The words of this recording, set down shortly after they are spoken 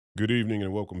Good evening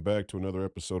and welcome back to another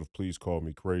episode of Please Call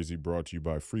Me Crazy, brought to you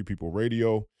by Free People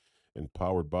Radio and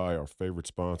powered by our favorite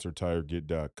sponsor,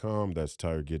 TireGet.com. That's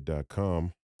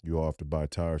TireGet.com. You all have to buy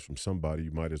tires from somebody.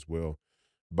 You might as well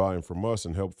buy them from us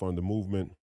and help fund the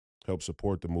movement, help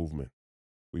support the movement.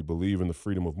 We believe in the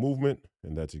freedom of movement,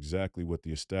 and that's exactly what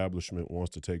the establishment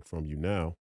wants to take from you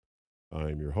now. I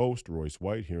am your host, Royce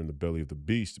White, here in the belly of the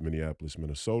beast, Minneapolis,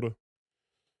 Minnesota,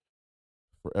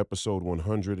 for episode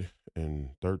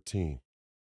 113.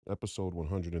 Episode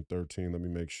 113. Let me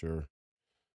make sure.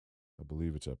 I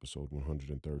believe it's episode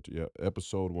 113. Yeah,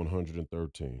 episode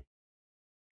 113.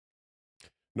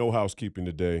 No housekeeping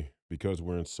today because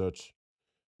we're in such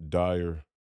dire,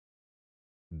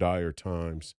 dire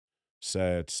times,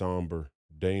 sad, somber,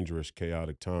 dangerous,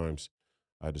 chaotic times.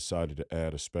 I decided to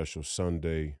add a special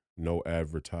Sunday no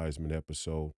advertisement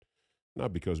episode.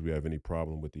 Not because we have any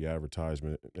problem with the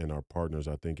advertisement and our partners.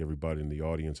 I think everybody in the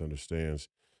audience understands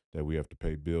that we have to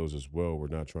pay bills as well. We're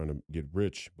not trying to get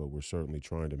rich, but we're certainly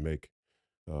trying to make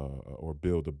or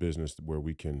build a business where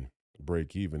we can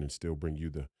break even and still bring you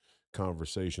the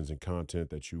conversations and content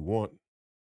that you want.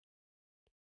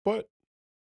 But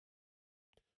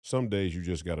some days you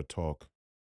just got to talk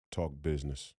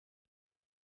business.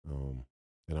 Um,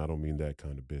 and I don't mean that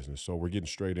kind of business. So we're getting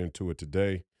straight into it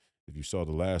today. If you saw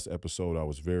the last episode, I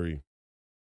was very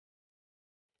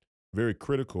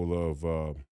critical of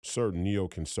certain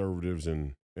neoconservatives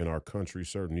in our country,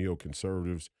 certain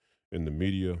neoconservatives in the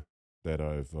media that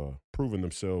have proven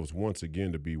themselves once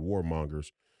again to be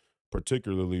warmongers,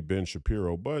 particularly Ben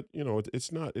Shapiro. But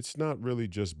it's not really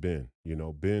just Ben.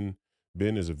 Ben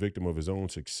is a victim of his own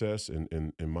success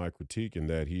in my critique, in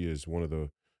that he is one of the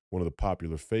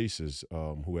popular faces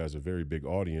who has a very big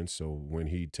audience. So when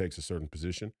he takes a certain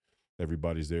position,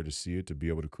 everybody's there to see it, to be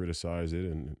able to criticize it,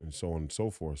 and so on and so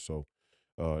forth. So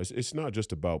it's not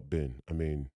just about Ben. I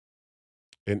mean,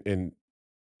 to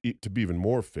be even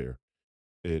more fair,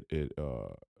 it's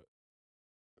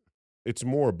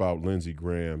more about Lindsey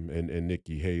Graham and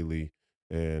Nikki Haley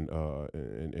and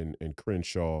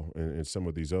Crenshaw and some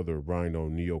of these other rhino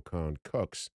neocon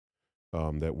cucks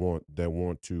that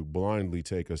want to blindly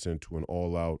take us into an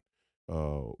all out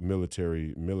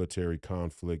military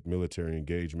conflict, military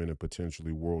engagement, and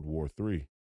potentially World War III.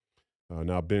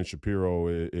 Now Ben Shapiro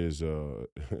is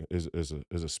is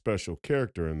a special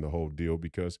character in the whole deal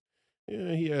because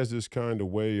he has this kind of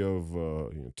way of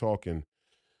talking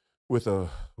with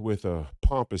a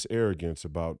pompous arrogance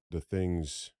about the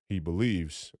things he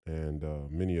believes, and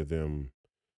many of them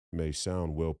may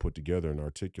sound well put together and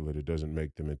articulate. It doesn't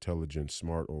make them intelligent,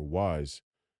 smart, or wise.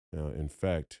 In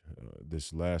fact,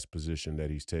 this last position that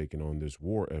he's taken on this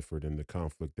war effort and the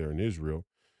conflict there in Israel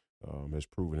has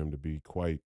proven him to be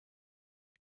quite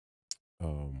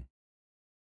um,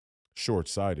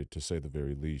 short-sighted, to say the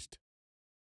very least.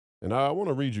 And I want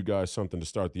to read you guys something to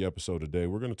start the episode today.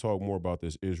 We're going to talk more about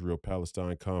this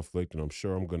Israel-Palestine conflict, and I'm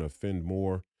sure I'm going to offend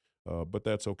more, but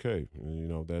that's okay.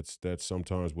 That's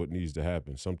sometimes what needs to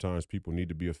happen. Sometimes people need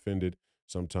to be offended.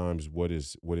 Sometimes what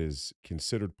is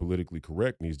considered politically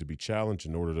correct needs to be challenged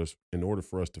in order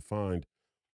for us to find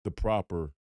the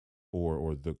proper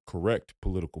or the correct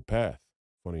political path.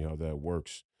 Funny how that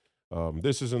works.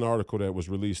 This is an article that was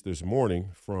released this morning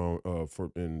from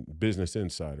for in Business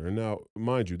Insider. And now,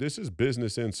 mind you, this is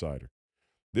Business Insider.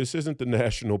 This isn't the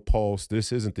National Pulse.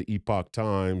 This isn't the Epoch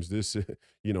Times. This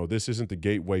isn't the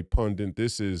Gateway Pundit.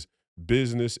 This is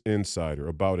Business Insider,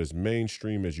 about as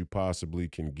mainstream as you possibly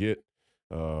can get.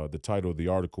 The title of the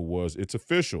article was, "It's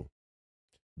official.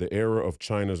 The era of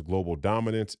China's global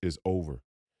dominance is over."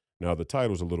 Now, the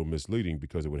title's a little misleading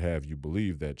because it would have you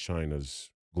believe that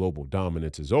China's global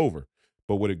dominance is over.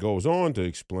 But what it goes on to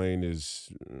explain is,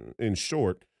 in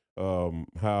short,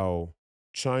 how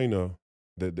China,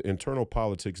 the internal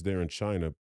politics there in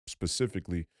China,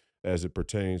 specifically as it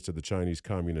pertains to the Chinese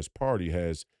Communist Party,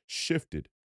 has shifted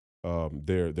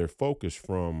their focus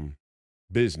from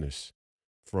business,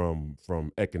 from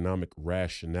economic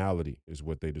rationality, is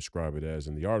what they describe it as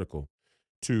in the article,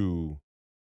 to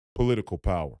political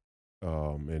power,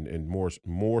 and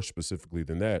more specifically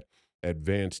than that,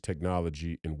 advanced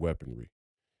technology and weaponry.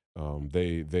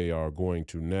 They are going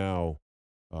to now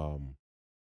um,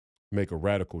 make a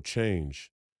radical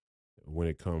change when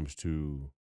it comes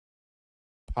to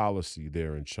policy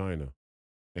there in China,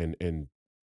 and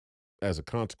as a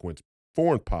consequence,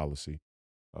 foreign policy,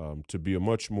 to be a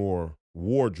much more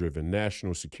war-driven,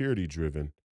 national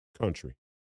security-driven country.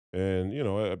 And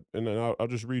and then I'll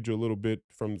just read you a little bit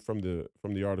from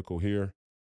the article here.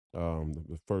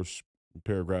 The first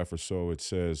paragraph or so, it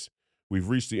says, We've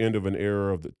reached the end of an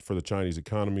era for the Chinese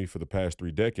economy. For the past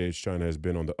 3 decades, China has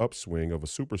been on the upswing of a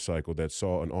supercycle that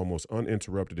saw an almost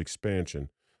uninterrupted expansion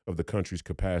of the country's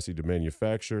capacity to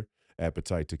manufacture,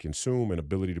 appetite to consume, and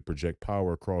ability to project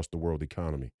power across the world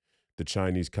economy. The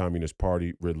Chinese Communist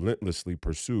Party relentlessly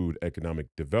pursued economic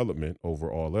development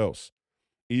over all else,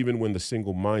 even when the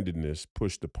single mindedness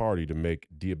pushed the party to make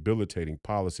debilitating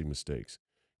policy mistakes,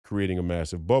 creating a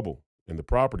massive bubble in the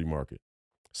property market,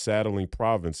 saddling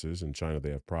provinces, in China they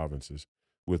have provinces,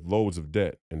 with loads of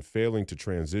debt, and failing to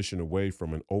transition away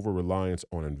from an over reliance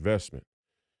on investment.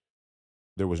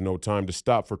 There was no time to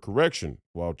stop for correction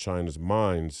while China's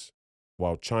mind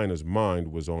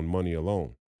was on money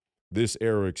alone. This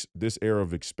era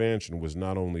of expansion was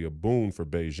not only a boon for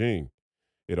Beijing,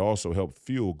 it also helped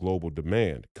fuel global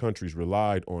demand. Countries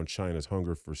relied on China's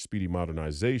hunger for speedy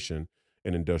modernization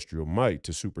and industrial might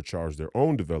to supercharge their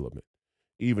own development.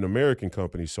 Even American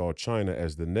companies saw China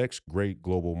as the next great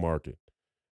global market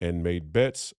and made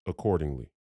bets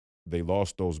accordingly. They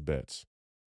lost those bets.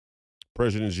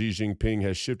 President Xi Jinping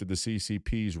has shifted the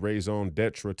CCP's raison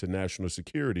d'etre to national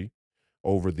security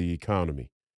over the economy.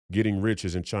 Getting rich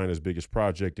isn't China's biggest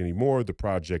project anymore. The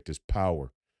project is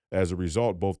power. As a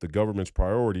result, both the government's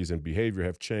priorities and behavior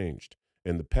have changed.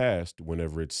 In the past,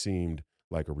 whenever it seemed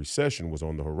like a recession was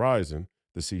on the horizon,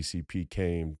 the CCP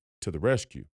came to the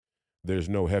rescue. There's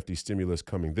no hefty stimulus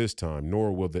coming this time,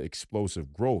 nor will the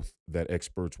explosive growth that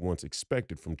experts once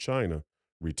expected from China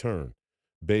return.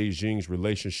 Beijing's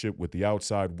relationship with the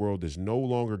outside world is no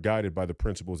longer guided by the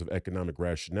principles of economic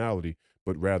rationality,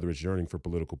 but rather its yearning for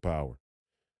political power.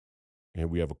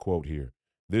 And we have a quote here.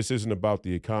 This isn't about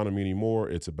the economy anymore.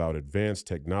 It's about advanced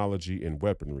technology and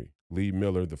weaponry. Lee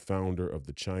Miller, the founder of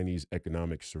the Chinese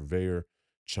Economic Surveyor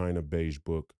China Beige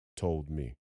Book, told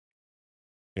me.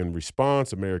 In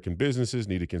response, American businesses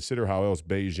need to consider how else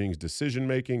Beijing's decision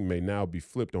making may now be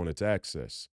flipped on its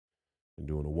axis. And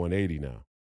doing a 180 now.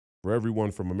 For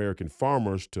everyone from American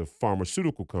farmers to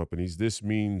pharmaceutical companies, this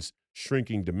means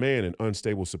shrinking demand and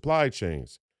unstable supply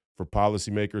chains. For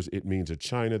policymakers, it means a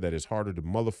China that is harder to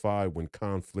mollify when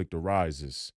conflict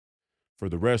arises. For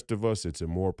the rest of us, it's a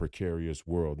more precarious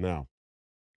world. Now,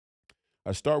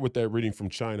 I start with that reading from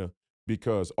China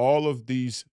because all of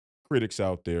these critics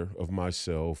out there of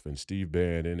myself and Steve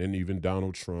Bannon and even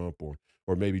Donald Trump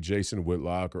or maybe Jason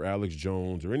Whitlock or Alex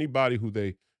Jones or anybody who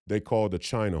they called the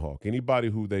China hawk, anybody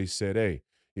who they said, hey,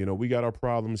 we got our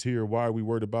problems here. Why are we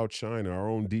worried about China? Our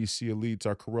own DC elites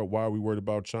are corrupt. Why are we worried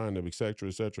about China, et cetera,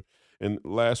 et cetera? And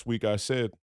last week I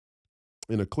said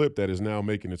in a clip that is now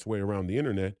making its way around the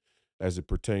internet as it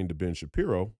pertained to Ben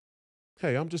Shapiro,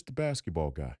 hey, I'm just a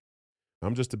basketball guy.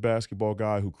 I'm just a basketball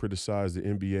guy who criticized the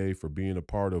NBA for being a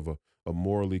part of a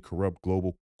morally corrupt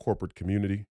global corporate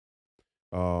community.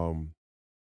 And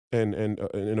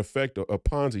in effect, a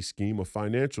Ponzi scheme, a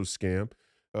financial scam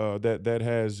that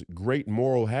has great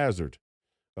moral hazard.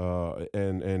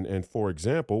 And for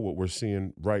example, what we're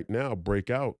seeing right now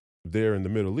break out there in the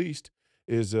Middle East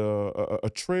is a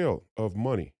trail of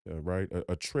money, right?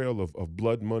 A trail of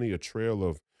blood money, a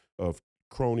trail of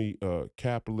crony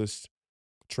capitalist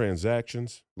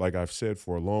transactions. Like I've said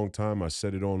for a long time, I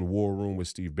said it on War Room with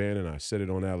Steve Bannon. I said it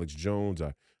on Alex Jones.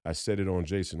 I said it on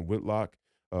Jason Whitlock.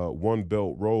 One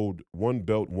Belt Road, One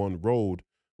Belt, One Road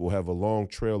will have a long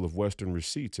trail of Western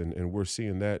receipts, and we're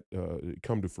seeing that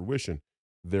come to fruition.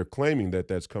 They're claiming that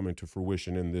that's coming to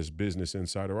fruition in this Business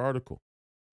Insider article.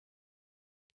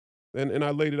 And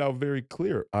I laid it out very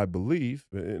clear, I believe,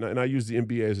 and I use the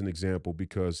NBA as an example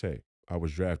because, hey, I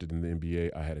was drafted in the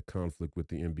NBA. I had a conflict with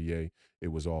the NBA.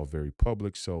 It was all very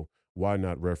public, so why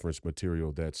not reference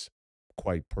material that's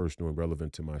quite personal and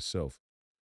relevant to myself?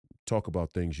 Talk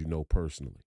about things you know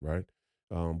personally, right?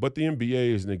 But the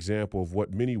NBA is an example of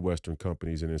what many Western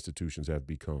companies and institutions have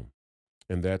become,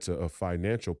 and that's a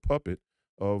financial puppet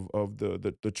of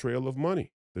the trail of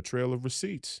money, the trail of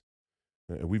receipts.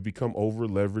 And we've become over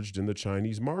leveraged in the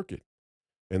Chinese market.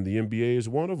 And the NBA is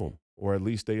one of them, or at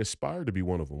least they aspire to be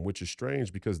one of them, which is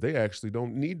strange because they actually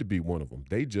don't need to be one of them.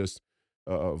 They just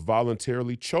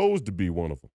voluntarily chose to be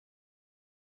one of them.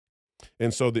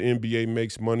 And so the NBA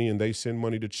makes money and they send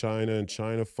money to China, and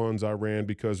China funds Iran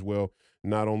because, well,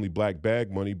 not only black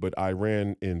bag money, but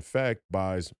Iran, in fact,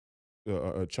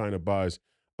 China buys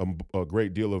a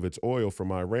great deal of its oil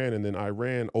from Iran. And then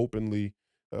Iran openly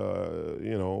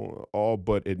all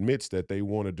but admits that they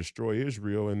want to destroy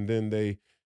Israel. And then they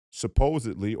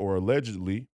supposedly or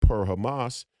allegedly, per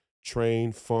Hamas,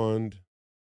 train, fund,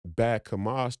 back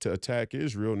Hamas to attack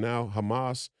Israel. Now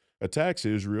Hamas attacks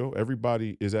Israel.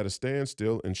 Everybody is at a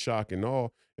standstill in shock and awe.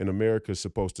 And America is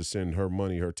supposed to send her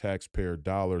money, her taxpayer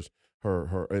dollars,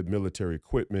 her military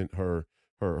equipment, her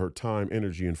time,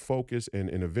 energy, and focus, and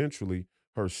eventually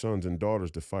her sons and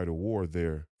daughters to fight a war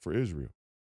there for Israel.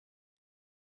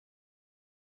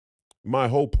 My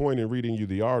whole point in reading you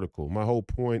the article, my whole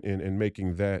point in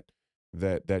making that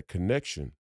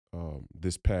connection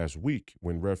this past week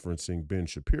when referencing Ben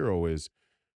Shapiro is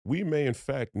we may in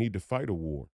fact need to fight a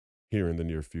war here in the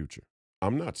near future.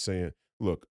 I'm not saying,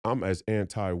 look, I'm as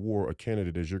anti-war a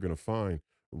candidate as you're going to find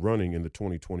running in the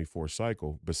 2024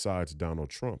 cycle besides Donald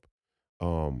Trump.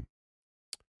 Um,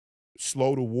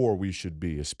 Slow to war we should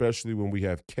be, especially when we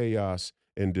have chaos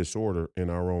and disorder in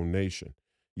our own nation.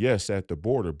 Yes, at the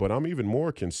border, but I'm even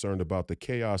more concerned about the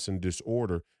chaos and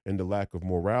disorder and the lack of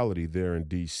morality there in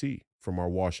DC from our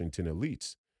Washington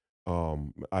elites.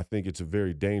 I think it's a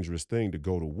very dangerous thing to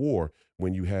go to war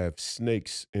when you have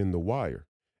snakes in the wire.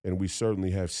 And we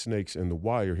certainly have snakes in the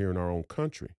wire here in our own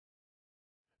country,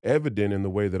 evident in the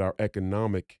way that our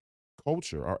economic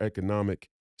culture, our economic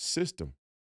system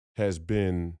has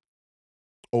been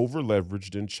over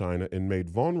leveraged in China and made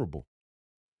vulnerable.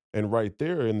 And right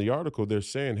there in the article, they're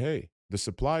saying, hey, the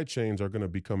supply chains are going to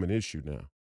become an issue now.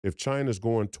 If China's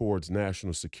going towards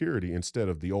national security instead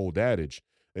of the old adage,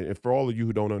 and for all of you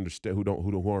who don't understand,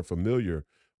 who aren't familiar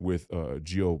with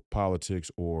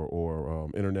geopolitics or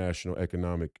international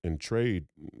economic and trade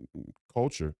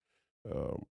culture,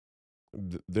 um,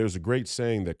 there's a great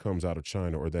saying that comes out of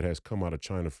China or that has come out of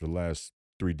China for the last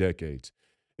 3 decades.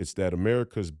 It's that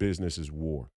America's business is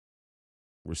war.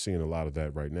 We're seeing a lot of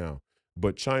that right now.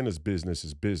 But China's business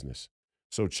is business.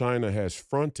 So China has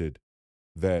fronted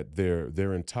that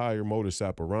their entire modus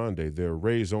operandi, their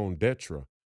raison d'etre,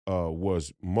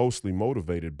 was mostly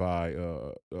motivated by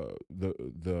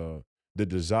the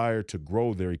desire to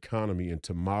grow their economy and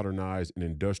to modernize and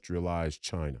industrialize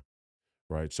China,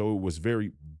 right? So it was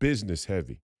very business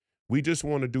heavy. We just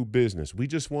want to do business. We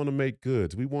just want to make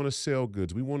goods. We want to sell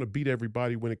goods. We want to beat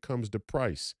everybody when it comes to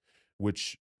price,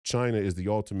 which China is the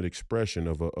ultimate expression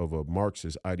of a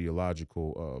Marxist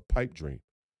ideological pipe dream,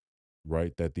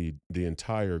 right? That the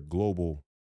entire global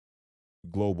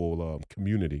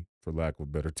community, for lack of a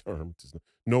better term, there's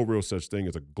no real such thing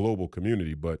as a global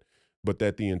community, but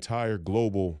that the entire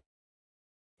global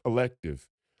collective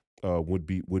would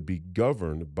be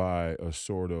governed by a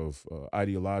sort of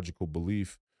ideological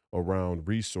belief around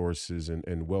resources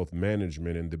and wealth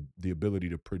management and the ability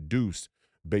to produce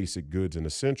basic goods and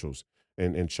essentials.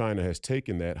 And China has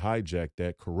taken that, hijacked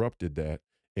that, corrupted that,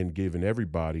 and given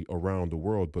everybody around the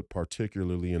world, but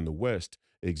particularly in the West,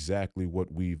 exactly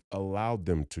what we've allowed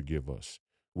them to give us,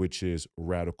 which is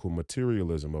radical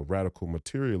materialism, a radical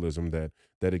materialism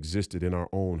that existed in our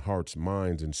own hearts,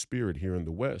 minds, and spirit here in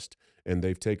the West, and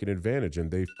they've taken advantage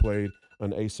and they've played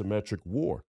an asymmetric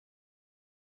war.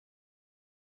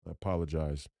 I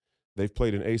apologize. They've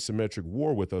played an asymmetric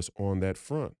war with us on that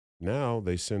front. Now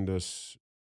they send us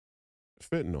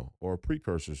fentanyl or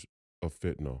precursors of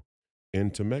fentanyl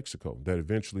into Mexico that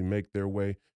eventually make their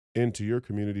way into your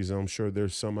communities. I'm sure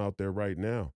there's some out there right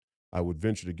now. I would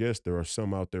venture to guess there are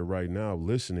some out there right now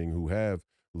listening who have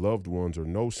loved ones or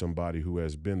know somebody who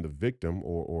has been the victim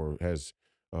or has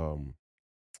um,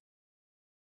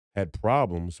 had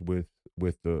problems with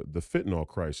the fentanyl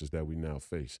crisis that we now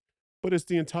face. But it's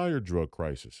the entire drug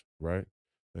crisis, right?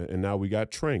 And now we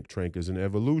got Trank. Trank is an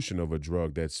evolution of a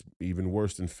drug that's even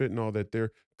worse than fentanyl that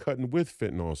they're cutting with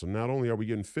fentanyl. So not only are we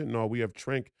getting fentanyl, we have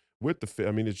Trank with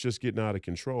I mean, it's just getting out of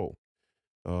control.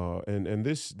 And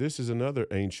this is another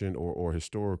ancient or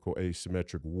historical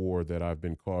asymmetric war that I've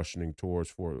been cautioning towards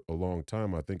for a long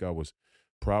time. I think I was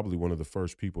probably one of the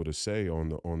first people to say on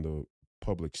the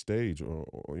public stage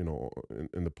or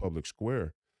in the public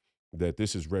square that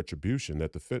this is retribution,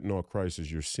 that the fentanyl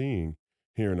crisis you're seeing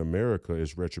here in America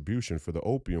is retribution for the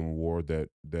opium war that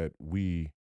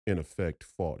we in effect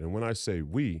fought. And when I say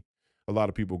we, a lot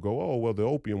of people go, oh, well, the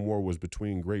opium war was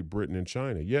between Great Britain and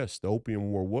China. Yes, the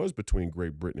opium war was between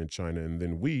Great Britain and China. And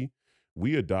then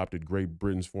we adopted Great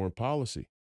Britain's foreign policy.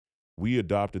 We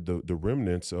adopted the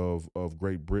remnants of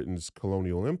Great Britain's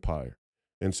colonial empire.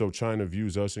 And so China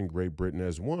views us in Great Britain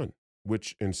as one,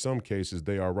 which in some cases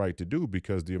they are right to do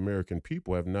because the American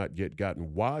people have not yet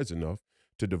gotten wise enough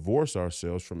to divorce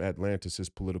ourselves from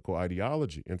Atlanticist political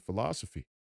ideology and philosophy.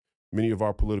 Many of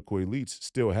our political elites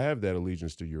still have that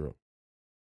allegiance to Europe.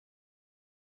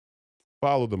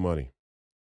 Follow the money.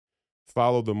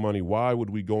 Follow the money. Why would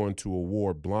we go into a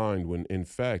war blind when in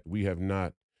fact we have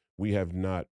not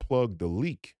plugged the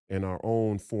leak in our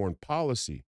own foreign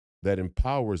policy that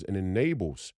empowers and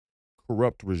enables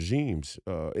corrupt regimes,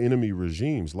 enemy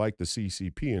regimes like the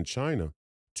CCP in China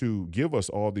to give us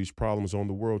all these problems on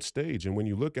the world stage. And when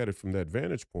you look at it from that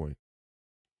vantage point,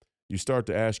 you start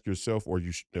to ask yourself, or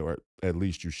at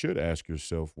least you should ask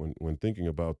yourself when thinking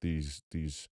about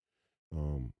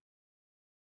um,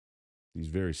 these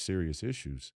very serious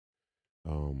issues.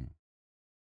 Um,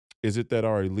 is it that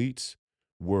our elites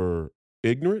were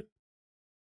ignorant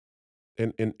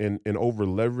and over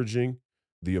leveraging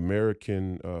the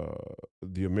American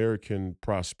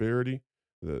prosperity,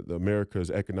 the America's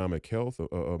economic health,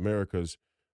 America's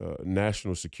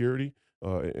national security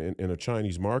in a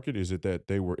Chinese market? Is it that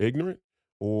they were ignorant,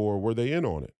 or were they in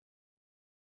on it?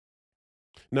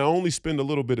 Now, only spend a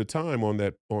little bit of time on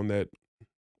that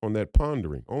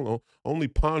pondering. Only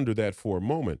ponder that for a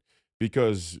moment,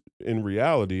 because in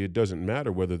reality, it doesn't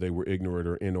matter whether they were ignorant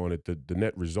or in on it. The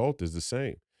net result is the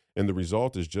same. And the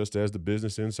result is just as the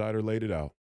Business Insider laid it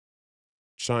out.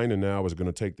 China now is going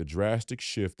to take the drastic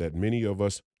shift that many of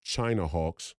us China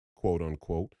hawks, quote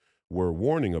unquote, were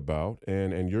warning about.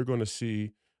 And you're going to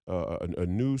see a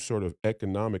new sort of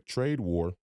economic trade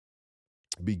war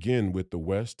begin with the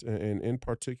West and in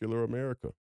particular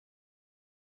America.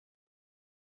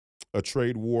 A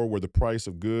trade war where the price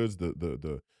of goods,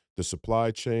 the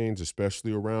supply chains,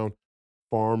 especially around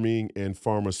farming and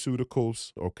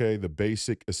pharmaceuticals, okay, the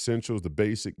basic essentials, the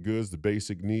basic goods, the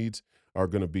basic needs are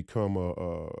going to become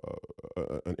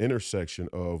an intersection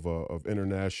of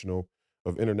international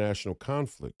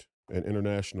conflict and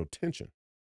international tension.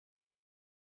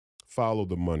 Follow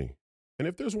the money. And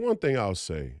if there's one thing I'll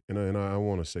say, and I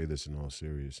want to say this in all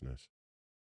seriousness,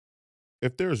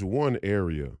 if there's one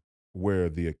area where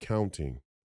the accounting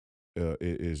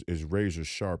is razor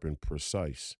sharp and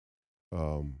precise.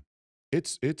 Um,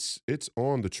 it's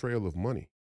on the trail of money,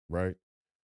 right?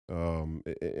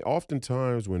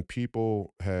 Oftentimes when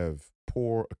people have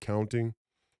poor accounting,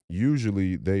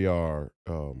 usually they are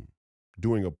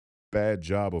doing a bad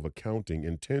job of accounting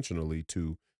intentionally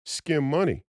to skim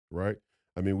money, right?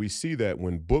 I mean, we see that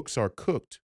when books are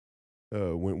cooked,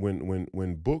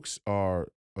 when books are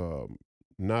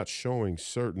not showing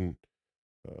certain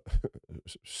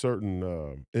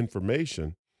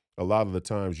information, a lot of the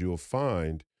times you'll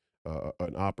find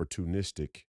an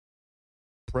opportunistic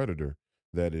predator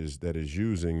that is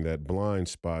using that blind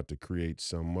spot to create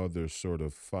some other sort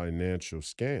of financial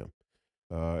scam.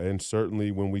 And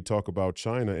certainly, when we talk about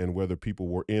China and whether people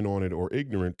were in on it or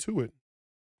ignorant to it,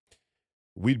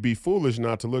 we'd be foolish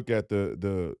not to look at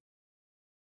the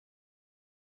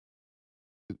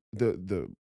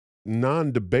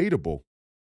non-debatable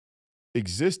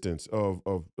existence of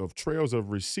trails of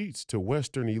receipts to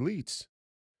Western elites,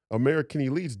 American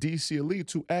elites, DC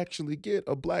elites who actually get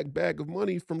a black bag of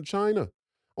money from China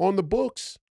on the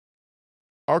books.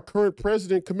 Our current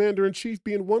president, commander in chief,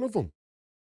 being one of them.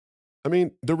 I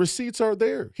mean, the receipts are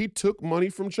there. He took money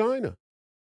from China.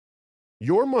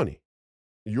 Your money,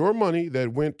 your money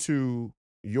that went to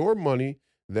your money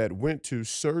that went to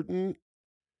certain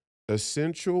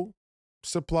essential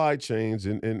supply chains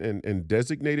and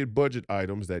designated budget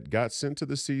items that got sent to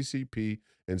the CCP,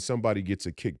 and somebody gets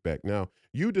a kickback. Now,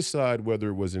 you decide whether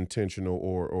it was intentional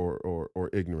or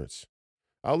ignorance.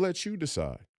 I'll let you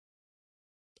decide.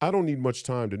 I don't need much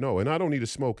time to know, and I don't need a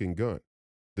smoking gun.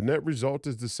 The net result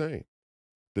is the same.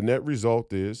 The net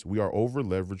result is we are over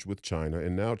leveraged with China,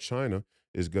 and now China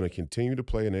is going to continue to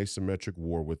play an asymmetric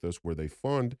war with us where they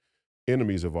fund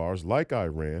enemies of ours like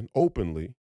Iran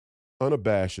openly,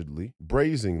 unabashedly,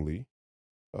 brazenly,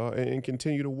 and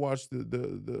continue to watch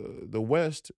the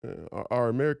West, our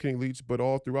American elites, but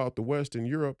all throughout the West and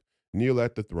Europe, kneel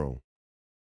at the throne.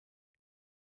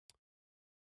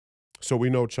 So we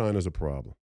know China's a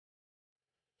problem.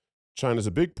 China's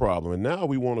a big problem, and now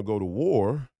we want to go to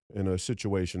war in a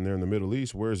situation there in the Middle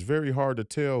East where it's very hard to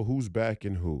tell who's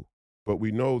backing who. But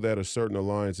we know that a certain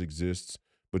alliance exists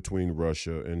between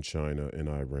Russia and China and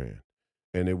Iran,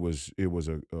 and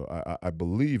I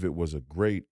believe it was a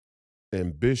great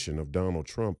ambition of Donald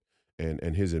Trump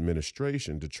and his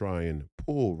administration to try and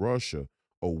pull Russia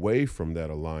away from that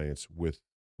alliance with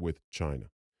China.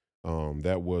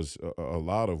 That was a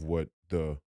lot of what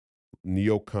the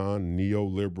neocon,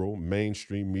 neoliberal,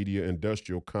 mainstream media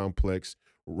industrial complex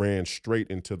ran straight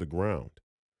into the ground.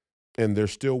 And they're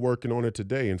still working on it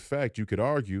today. In fact, you could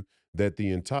argue that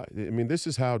this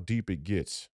is how deep it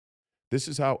gets. This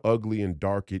is how ugly and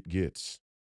dark it gets.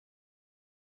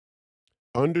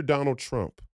 Under Donald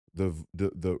Trump,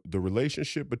 the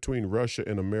relationship between Russia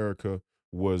and America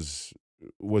was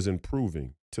was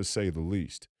improving, to say the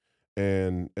least.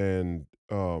 And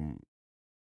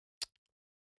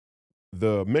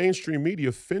the mainstream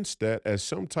media fenced that as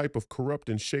some type of corrupt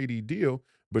and shady deal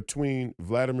between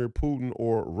Vladimir Putin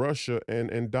or Russia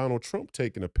and Donald Trump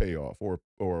taking a payoff or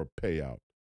a payout.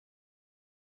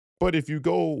 But if you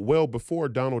go well before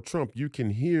Donald Trump, you can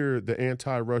hear the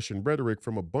anti-Russian rhetoric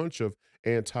from a bunch of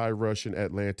anti-Russian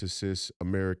Atlanticist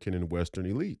American and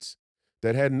Western elites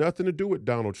that had nothing to do with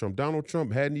Donald Trump. Donald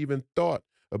Trump hadn't even thought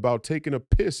about taking a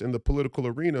piss in the political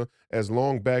arena as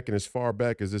long back and as far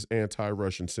back as this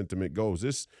anti-Russian sentiment goes.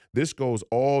 This goes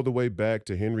all the way back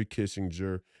to Henry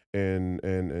Kissinger and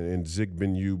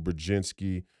Zbigniew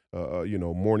Brzezinski,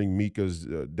 Morning Mika's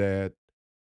dad,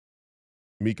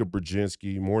 Mika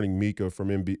Brzezinski, Morning Mika from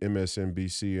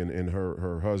MSNBC, and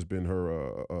her husband,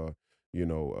 her you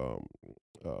know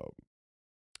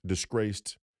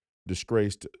disgraced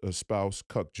spouse,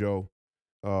 Cuck Joe.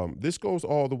 This goes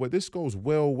all the way. This goes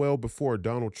well before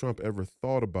Donald Trump ever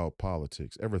thought about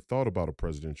politics, ever thought about a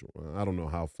presidential. I don't know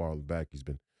how far back he's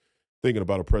been thinking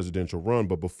about a presidential run,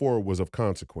 but before it was of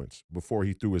consequence, before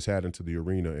he threw his hat into the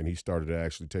arena and he started to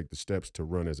actually take the steps to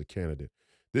run as a candidate.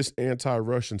 This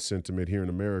anti-Russian sentiment here in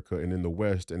America and in the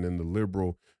West and in the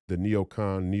liberal, the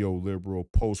neocon, neoliberal,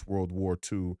 post-World War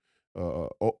II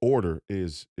order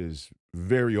is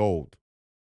very old.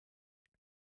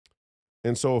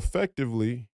 And so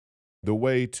effectively, the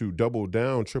way to double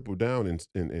down, triple down,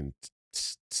 and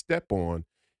step on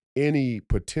any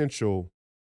potential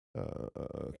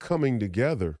coming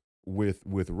together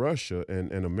with Russia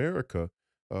and America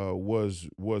was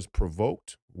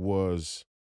provoked, was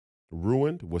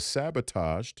ruined, was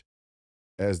sabotaged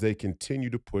as they continue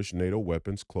to push NATO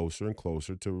weapons closer and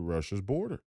closer to Russia's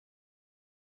border.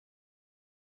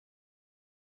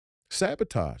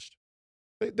 Sabotaged.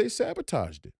 They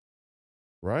sabotaged it,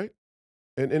 right?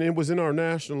 And it was in our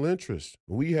national interest.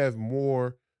 We have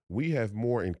more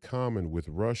in common with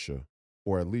Russia,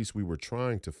 or at least we were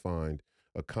trying to find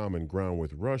a common ground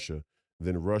with Russia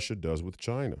than Russia does with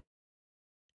China.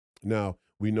 Now,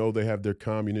 we know they have their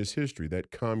communist history,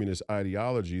 that communist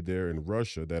ideology there in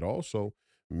Russia that also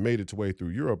made its way through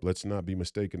Europe. Let's not be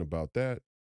mistaken about that,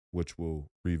 which we'll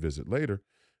revisit later.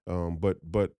 But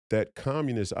that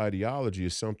communist ideology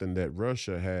is something that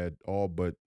Russia had all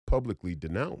but publicly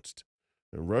denounced.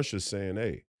 And Russia's saying,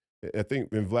 hey, I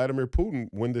think when Vladimir Putin,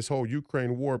 when this whole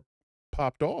Ukraine war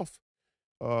popped off,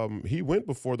 he went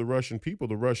before the Russian people,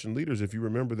 the Russian leaders. If you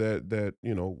remember that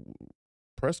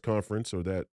press conference or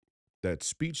that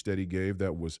speech that he gave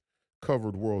that was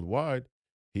covered worldwide,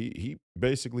 he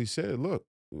basically said, "Look,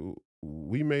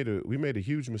 we made a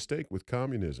huge mistake with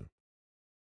communism.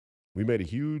 We made a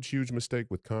huge mistake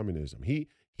with communism."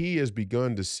 He has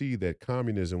begun to see that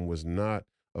communism was not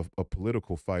a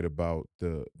political fight about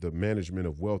the management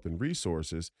of wealth and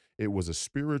resources. It was a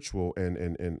spiritual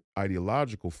and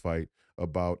ideological fight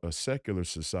about a secular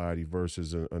society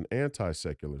versus an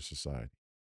anti-secular society,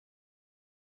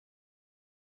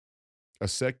 a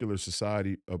secular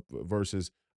society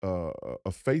versus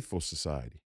a faithful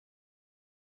society.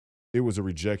 It was a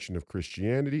rejection of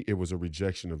Christianity. It was a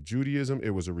rejection of Judaism.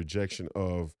 It was a rejection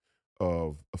of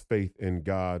a faith in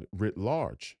God writ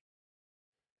large.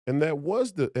 And that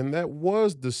was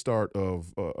the start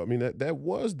of that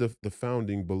was the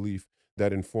founding belief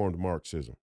that informed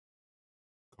Marxism.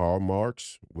 Karl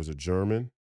Marx was a German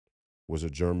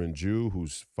Jew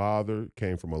whose father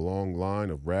came from a long line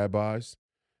of rabbis,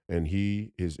 and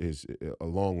he is a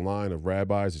long line of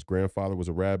rabbis. His grandfather was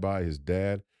a rabbi. His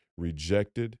dad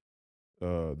rejected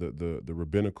the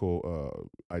rabbinical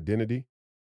identity,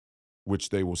 which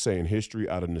they will say in history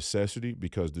out of necessity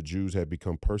because the Jews had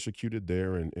become persecuted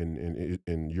there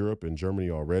in Europe and Germany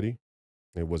already.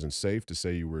 It wasn't safe to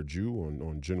say you were a Jew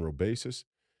on general basis,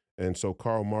 and so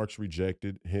Karl Marx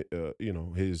rejected his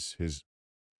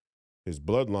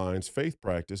bloodline's faith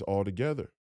practice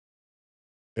altogether.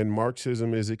 And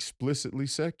Marxism is explicitly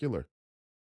secular.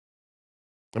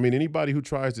 I mean, anybody who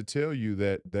tries to tell you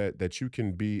that you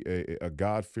can be a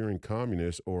God fearing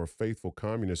communist or a faithful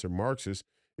communist or Marxist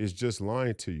is just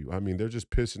lying to you. I mean, they're just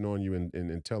pissing on you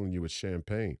and telling you it's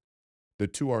champagne. The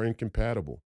two are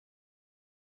incompatible.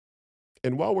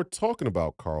 And while we're talking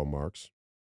about Karl Marx,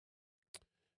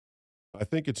 I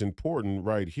think it's important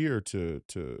right here to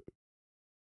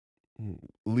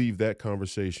leave that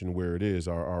conversation where it is.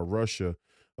 Our Russia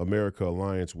America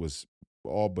alliance was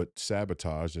all but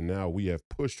sabotaged, and now we have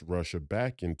pushed Russia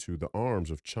back into the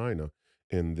arms of China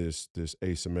in this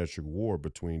asymmetric war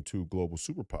between two global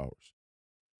superpowers.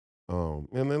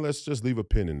 And then let's just leave a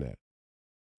pin in that.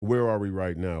 Where are we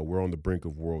right now? We're on the brink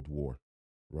of world war,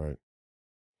 right?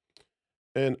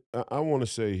 And I want to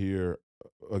say here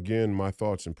again my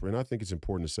thoughts and I think it's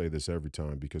important to say this every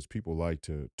time because people like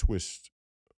to twist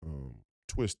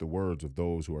the words of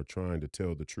those who are trying to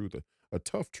tell the truth, a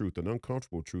tough truth, an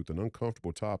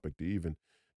uncomfortable topic to even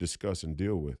discuss and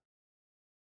deal with.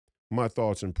 My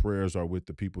thoughts and prayers are with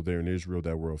the people there in Israel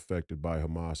that were affected by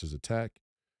Hamas's attack.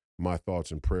 My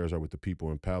thoughts and prayers are with the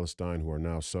people in Palestine who are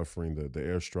now suffering the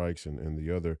airstrikes and the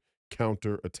other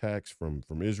counter attacks from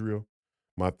Israel.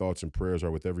 My thoughts and prayers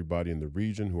are with everybody in the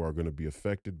region who are going to be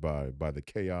affected by the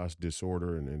chaos,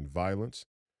 disorder, and violence.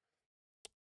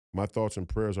 My thoughts and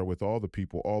prayers are with all the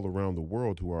people all around the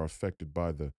world who are affected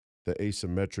by the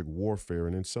asymmetric warfare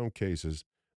and in some cases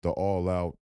the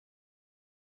all-out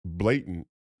blatant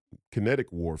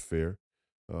kinetic warfare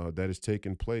that is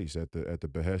taking place at the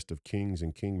behest of kings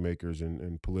and kingmakers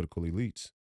and political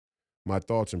elites. My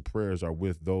thoughts and prayers are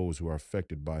with those who are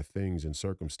affected by things and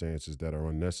circumstances that are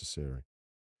unnecessary.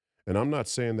 And I'm not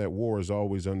saying that war is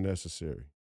always unnecessary,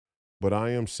 but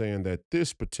I am saying that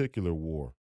this particular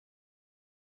war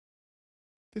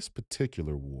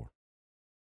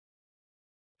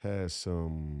has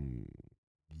some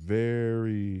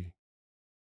very,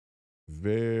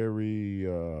 very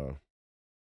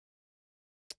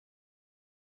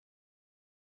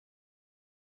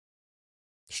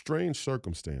strange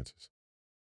circumstances.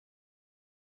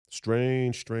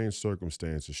 Strange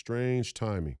circumstances, strange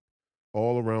timing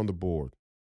all around the board.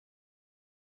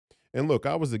 And look,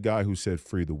 I was the guy who said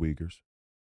free the Uyghurs.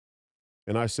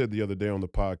 And I said the other day on the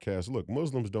podcast, look,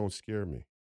 Muslims don't scare me.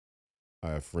 I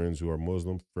have friends who are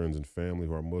Muslim, friends and family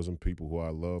who are Muslim, people who I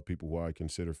love, people who I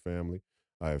consider family.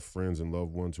 I have friends and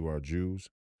loved ones who are Jews.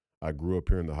 I grew up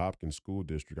here in the Hopkins School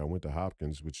District. I went to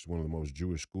Hopkins, which is one of the most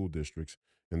Jewish school districts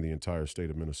in the entire state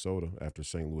of Minnesota after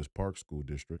St. Louis Park School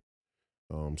District.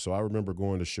 So I remember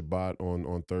going to Shabbat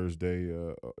on Thursday,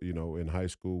 in high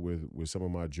school with some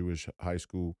of my Jewish high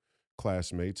school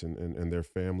classmates and their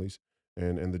families.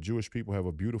 And the Jewish people have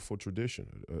a beautiful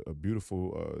tradition, a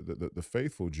beautiful, the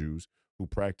faithful Jews who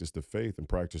practice the faith and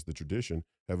practice the tradition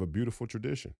have a beautiful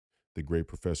tradition. The great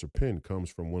Professor Penn comes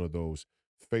from one of those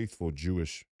faithful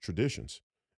Jewish traditions.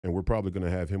 And we're probably going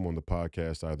to have him on the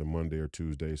podcast either Monday or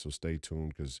Tuesday. So stay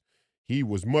tuned because he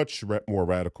was much more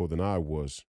radical than I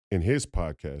was in his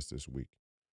podcast this week.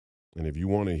 And if you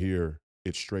want to hear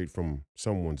it straight from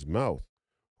someone's mouth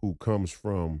who comes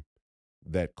from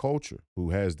that culture, who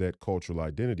has that cultural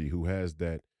identity, who has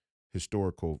that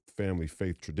historical family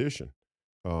faith tradition,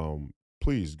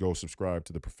 please go subscribe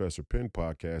to the Professor Penn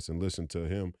podcast and listen to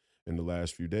him in the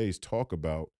last few days talk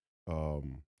about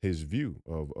his view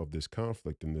of this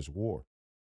conflict and this war.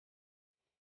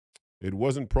 It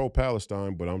wasn't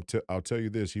pro-Palestine, but I'll tell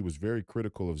you this: he was very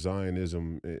critical of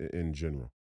Zionism in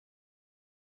general.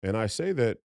 And I say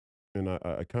that, and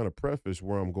I kind of preface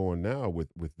where I'm going now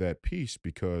with that piece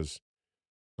because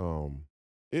um,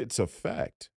 it's a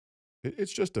fact.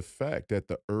 It's just a fact that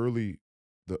the early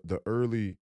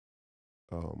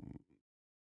um,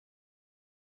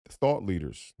 thought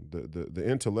leaders, the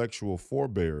intellectual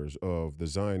forebears of the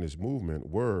Zionist movement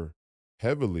were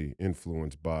heavily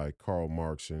influenced by Karl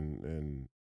Marx and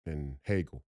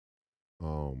Hegel.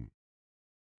 Um,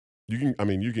 you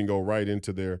can go right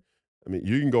into their,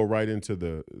 you can go right into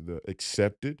the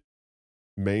accepted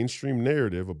mainstream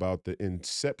narrative about the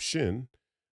inception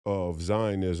of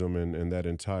Zionism and that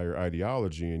entire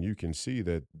ideology, and you can see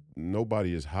that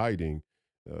nobody is hiding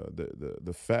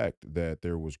the fact that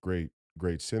there was great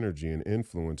synergy and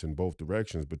influence in both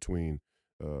directions between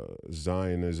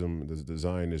Zionism, the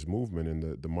Zionist movement,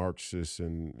 and the Marxists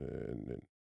and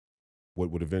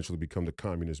what would eventually become the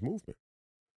communist movement.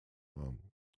 Um,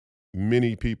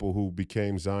 Many people who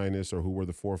became Zionists or who were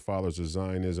the forefathers of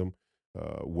Zionism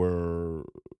were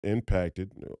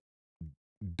impacted,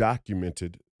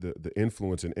 documented the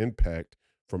influence and impact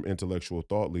from intellectual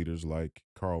thought leaders like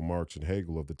Karl Marx and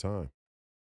Hegel of the time.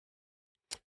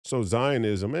 So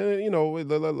Zionism, and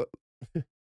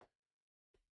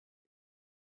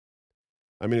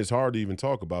it's hard to even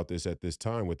talk about this at this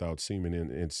time without seeming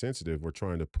insensitive. We're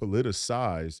trying to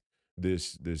politicize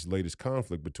this latest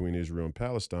conflict between Israel and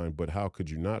Palestine, but how could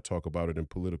you not talk about it in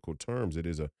political terms? It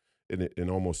is an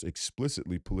almost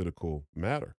explicitly political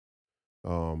matter.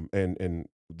 And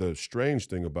the strange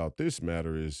thing about this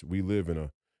matter is we live in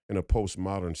a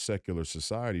postmodern secular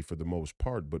society for the most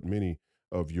part, but many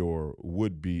of your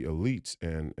would-be elites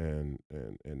and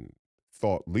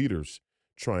thought leaders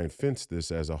try and fence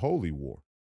this as a holy war.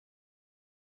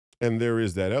 And there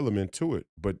is that element to it,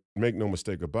 but make no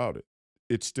mistake about it,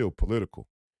 it's still political.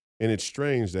 And it's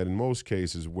strange that in most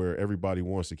cases where everybody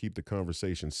wants to keep the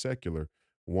conversation secular,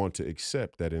 want to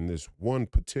accept that in this one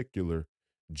particular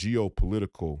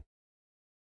geopolitical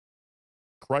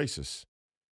crisis,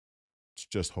 it's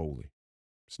just holy.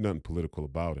 It's nothing political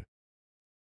about it.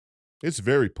 It's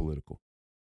very political.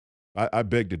 I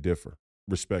beg to differ,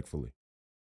 respectfully.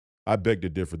 I beg to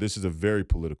differ. This is a very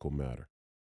political matter.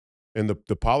 And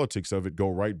the politics of it go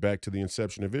right back to the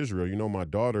inception of Israel. You know, my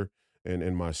daughter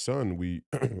and my son, we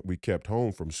we kept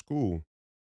home from school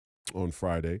on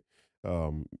Friday,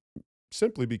 um,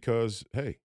 simply because,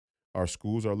 hey, our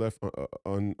schools are left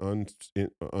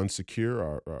unsecure.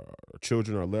 Our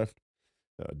children are left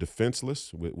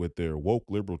defenseless with their woke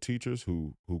liberal teachers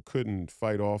who couldn't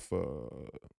fight off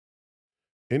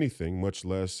anything, much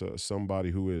less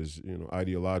somebody who is,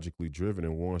 ideologically driven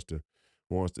and wants to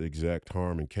exact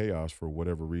harm and chaos for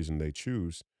whatever reason they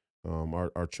choose.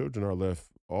 Our children are left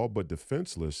all but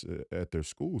defenseless at their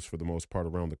schools for the most part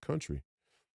around the country.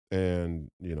 And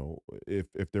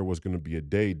if there was going to be a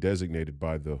day designated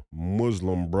by the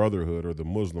Muslim Brotherhood or the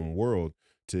Muslim world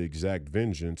to exact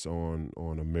vengeance on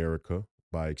America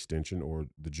by extension, or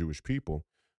the Jewish people,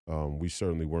 we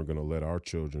certainly weren't going to let our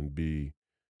children be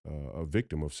a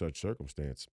victim of such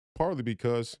circumstance. Partly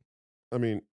because, I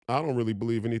mean, I don't really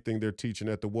believe anything they're teaching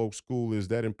at the woke school is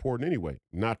that important anyway.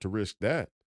 Not to risk that,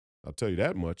 I'll tell you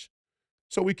that much.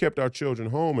 So we kept our children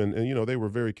home, and they were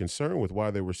very concerned with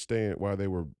why they were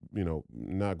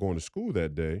not going to school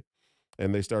that day,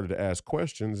 and they started to ask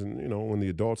questions. And when the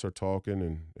adults are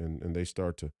talking and they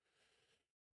start to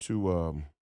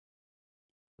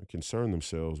concern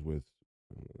themselves with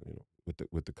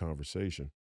with the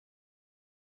conversation,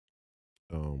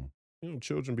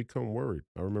 children become worried.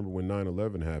 I remember when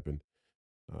 9/11 happened,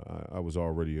 I was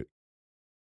already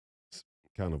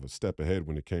kind of a step ahead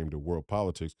when it came to world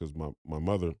politics because my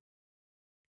mother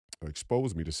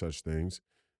exposed me to such things,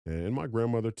 and my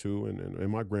grandmother too,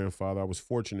 and my grandfather. I was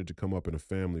fortunate to come up in a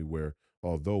family where,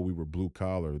 although we were blue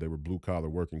collar, they were blue collar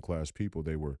working class people.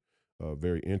 They were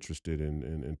very interested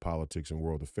in politics and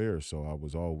world affairs. So I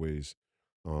was always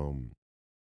um,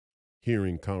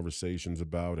 hearing conversations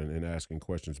about and asking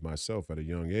questions myself at a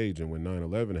young age. And when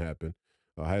 9/11 happened,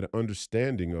 I had an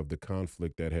understanding of the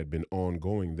conflict that had been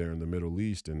ongoing there in the Middle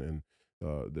East, and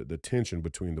the tension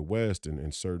between the West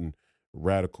and certain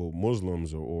radical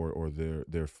Muslims, or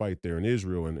their fight there in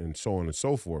Israel, and so on and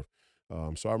so forth.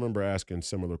 So I remember asking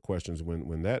similar questions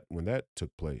when that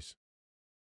took place.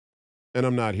 And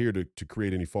I'm not here to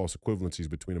create any false equivalencies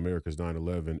between America's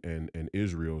 9/11 and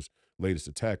Israel's latest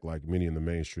attack, like many in the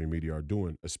mainstream media are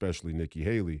doing, especially Nikki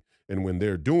Haley. And when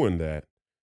they're doing that,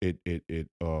 it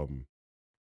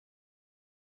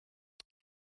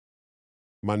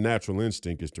my natural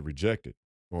instinct is to reject it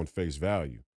on face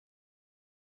value.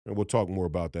 And we'll talk more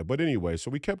about that. But anyway,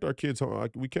 so we kept our kids home.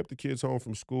 We kept the kids home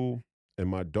from school, and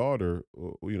my daughter,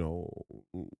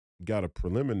 got a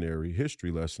preliminary history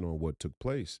lesson on what took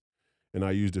place. And I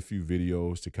used a few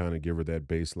videos to kind of give her that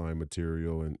baseline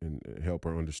material and help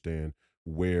her understand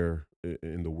where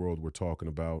in the world we're talking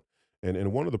about.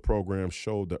 And one of the programs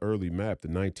showed the early map, the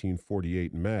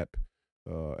 1948 map,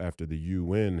 after the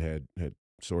UN had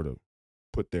sort of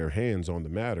put their hands on the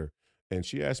matter. And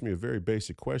she asked me a very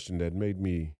basic question that made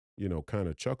me, kind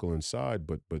of chuckle inside,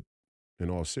 but in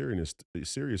all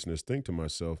seriousness, think to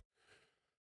myself,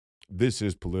 this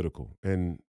is political.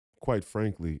 And quite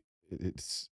frankly,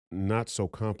 it's not so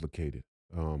complicated.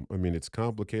 I mean, it's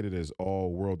complicated as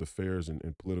all world affairs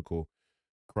and political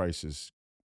crisis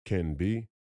can be.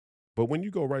 But when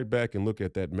you go right back and look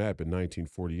at that map in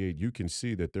 1948, you can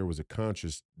see that there was a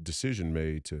conscious decision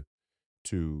made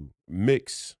to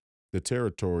mix the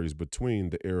territories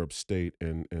between the Arab state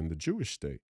and the Jewish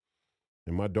state.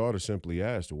 And my daughter simply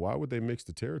asked, why would they mix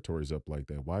the territories up like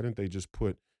that? Why didn't they just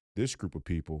put this group of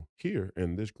people here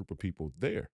and this group of people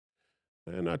there?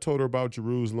 And I told her about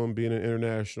Jerusalem being an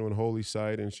international and holy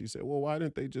site, and she said, "Well, why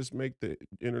didn't they just make the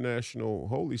international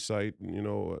holy site,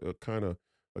 a kind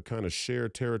of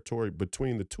shared territory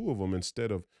between the two of them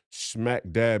instead of smack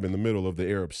dab in the middle of the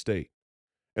Arab state?"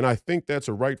 And I think that's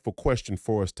a rightful question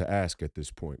for us to ask at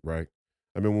this point, right?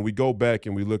 I mean, when we go back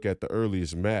and we look at the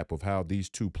earliest map of how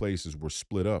these two places were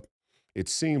split up, it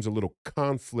seems a little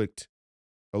conflict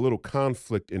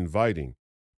inviting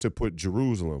to put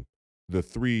Jerusalem, the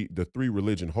three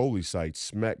religion holy sites,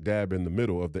 smack dab in the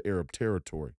middle of the Arab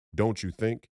territory. Don't you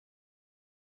think?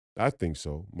 I think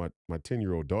so. My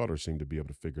 10-year-old daughter seemed to be able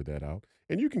to figure that out.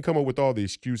 And you can come up with all the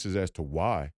excuses as to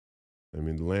why. I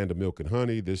mean, the land of milk and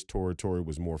honey, this territory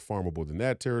was more farmable than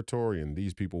that territory, and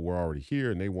these people were already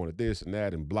here and they wanted this and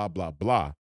that and blah, blah,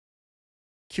 blah.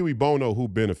 Cui bono, who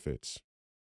benefits?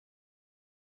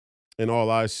 And all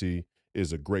I see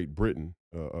is a Great Britain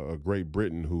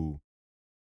who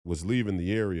was leaving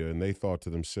the area, and they thought to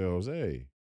themselves, hey,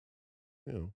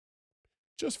 you know,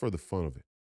 just for the fun of it,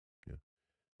 yeah,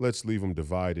 let's leave them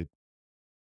divided.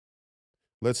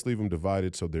 Let's leave them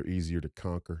divided so they're easier to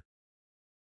conquer.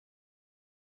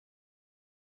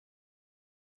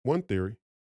 One theory.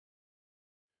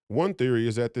 One theory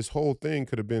is that this whole thing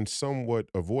could have been somewhat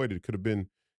avoided, could have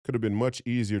been much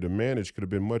easier to manage, could have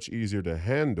been much easier to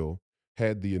handle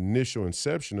had the initial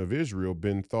inception of Israel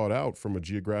been thought out from a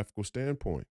geographical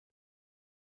standpoint.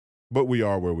 But we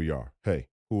are where we are. Hey,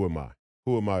 who am I?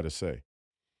 Who am I to say?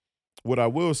 What I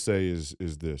will say is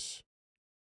this.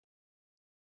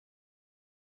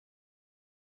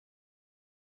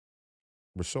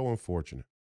 We're so unfortunate.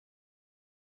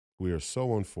 We are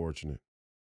so unfortunate.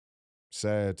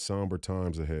 Sad, somber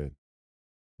times ahead.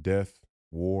 Death,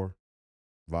 war,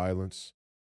 violence,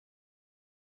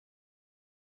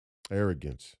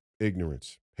 arrogance,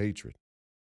 ignorance, hatred.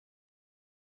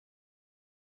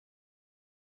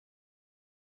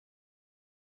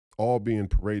 All being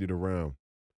paraded around,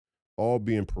 all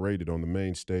being paraded on the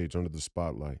main stage under the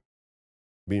spotlight,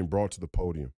 being brought to the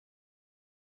podium,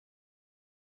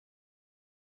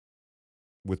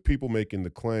 with people making the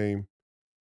claim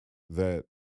that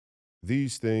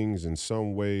these things in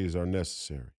some ways are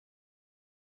necessary.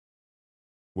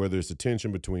 Whether it's the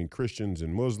tension between Christians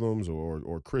and Muslims,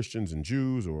 or Christians and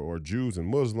Jews, or Jews and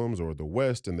Muslims, or the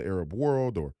West and the Arab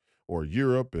world, or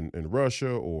Europe and Russia,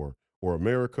 or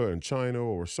America and China,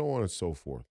 or so on and so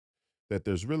forth. That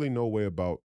there's really no way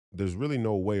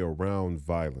around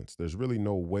violence. There's really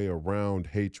no way around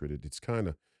hatred. It's kind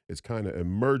of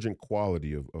emergent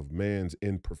quality of man's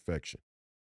imperfection,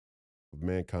 of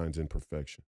mankind's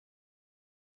imperfection.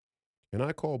 And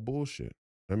I call bullshit.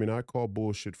 I call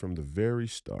bullshit from the very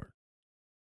start.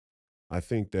 I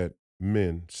think that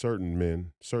men,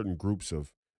 certain groups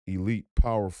of elite,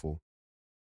 powerful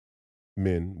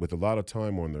men with a lot of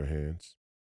time on their hands,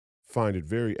 find it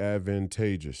very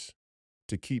advantageous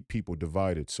to keep people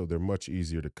divided so they're much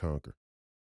easier to conquer.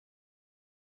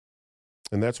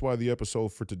 And that's why the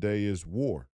episode for today is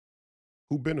war.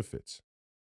 Who benefits?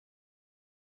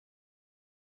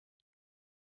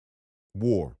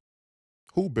 War.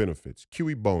 Who benefits?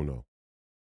 Cui bono.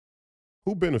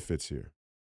 Who benefits here?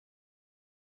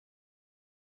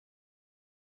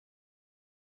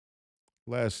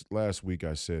 Last week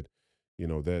I said,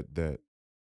 that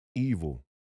evil,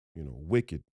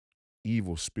 wicked,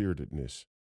 evil spiritedness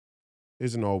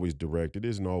isn't always direct. It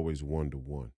isn't always one to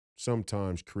one.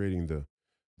 Sometimes creating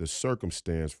the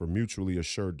circumstance for mutually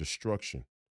assured destruction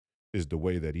is the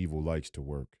way that evil likes to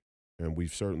work. And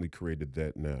we've certainly created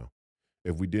that now.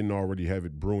 If we didn't already have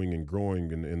it brewing and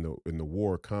growing in the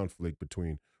war conflict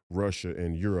between Russia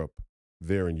and Europe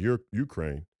there in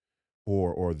Ukraine,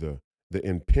 or the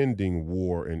impending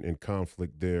war and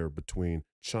conflict there between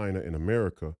China and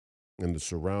America and the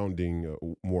surrounding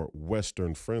more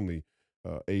Western friendly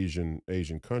Asian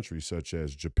countries such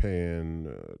as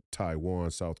Japan,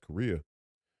 Taiwan, South Korea,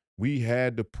 we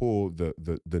had to pull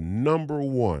the number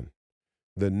one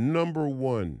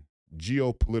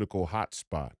geopolitical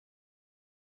hotspot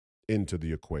into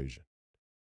the equation.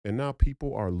 And now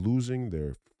people are losing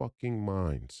their fucking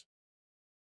minds.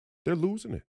 They're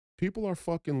losing it. People are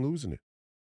fucking losing it.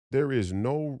 There is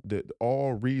no that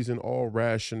all reason, all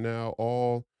rationale,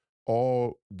 all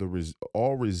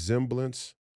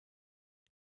resemblance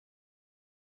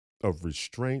of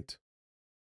restraint,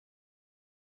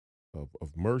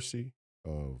 of mercy,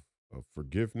 of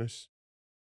forgiveness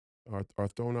are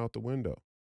thrown out the window,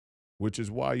 which is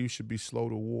why you should be slow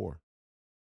to war.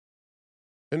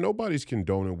 And nobody's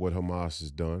condoning what Hamas has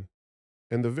done.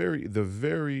 And the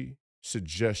very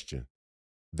suggestion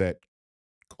that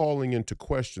calling into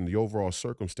question the overall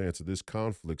circumstance of this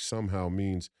conflict somehow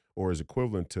means or is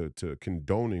equivalent to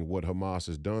condoning what Hamas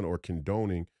has done, or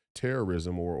condoning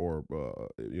terrorism, or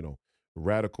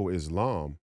radical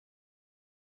Islam,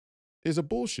 is a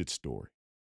bullshit story.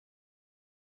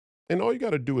 And all you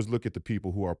got to do is look at the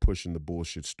people who are pushing the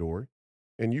bullshit story,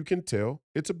 and you can tell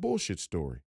it's a bullshit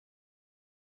story.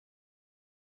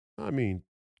 I mean,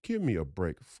 give me a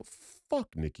break.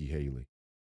 Fuck Nikki Haley.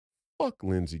 Fuck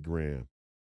Lindsey Graham.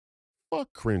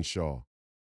 Fuck Crenshaw.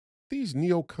 These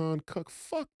neocon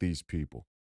fuck these people.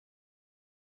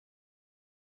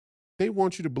 They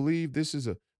want you to believe this is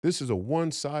a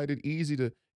one-sided, easy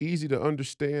to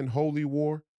understand holy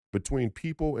war between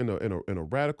people in a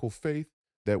radical faith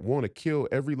that want to kill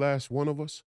every last one of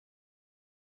us.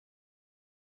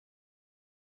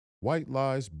 White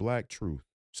lies, black truth.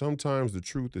 Sometimes the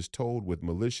truth is told with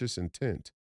malicious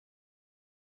intent.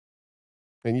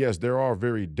 And yes, there are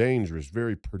very dangerous,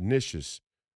 very pernicious,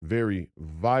 very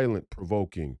violent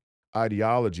provoking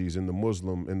ideologies in the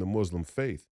Muslim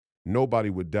faith. Nobody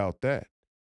would doubt that.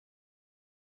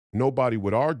 Nobody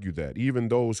would argue that. Even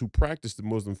those who practice the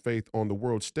Muslim faith on the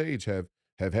world stage have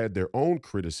had their own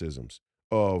criticisms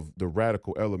of the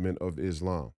radical element of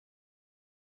Islam.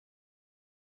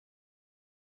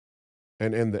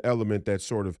 and the element that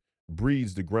sort of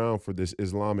breeds the ground for this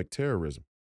Islamic terrorism.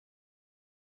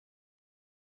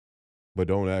 But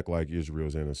don't act like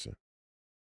Israel's innocent.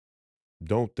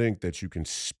 Don't think that you can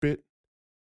spit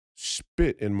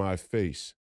in my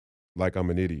face like I'm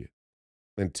an idiot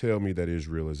and tell me that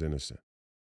Israel is innocent,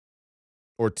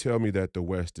 or tell me that the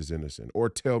West is innocent, or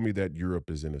tell me that Europe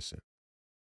is innocent.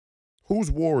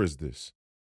 Whose war is this?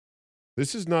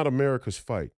 This is not America's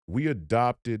fight. We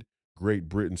adopted Great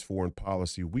Britain's foreign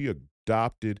policy. We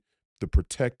adopted the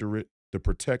protectorate, the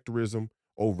protectorism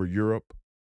over Europe.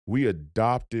 We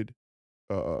adopted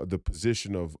the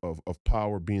position of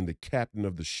power, being the captain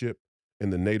of the ship in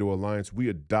the NATO alliance. We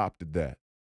adopted that.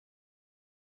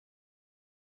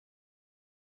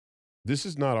 This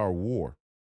is not our war.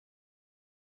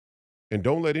 And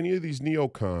don't let any of these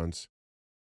neocons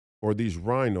or these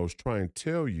rhinos try and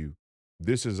tell you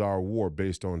this is our war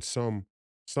based on some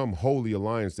holy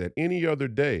alliance that any other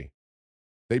day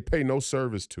they pay no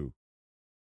service to.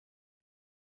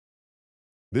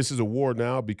 This is a war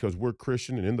now because we're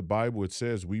Christian, and in the Bible it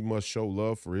says we must show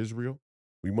love for Israel.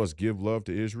 We must give love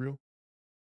to Israel.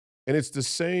 And it's the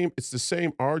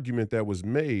same argument that was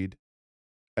made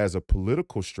as a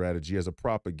political strategy, as a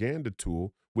propaganda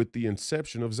tool with the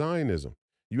inception of Zionism.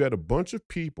 You had a bunch of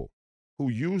people who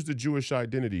used the Jewish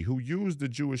identity, who used the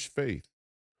Jewish faith,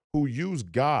 who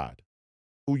used God,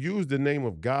 who used the name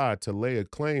of God to lay a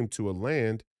claim to a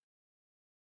land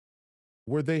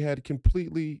where they had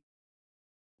completely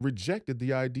rejected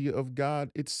the idea of God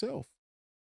itself.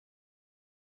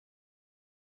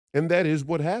 And that is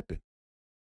what happened.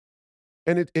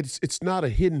 And it's not a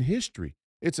hidden history.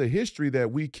 It's a history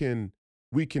that we can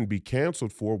be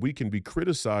canceled for, we can be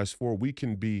criticized for, we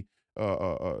can be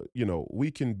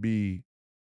we can be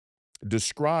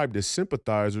described as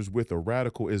sympathizers with a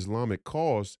radical Islamic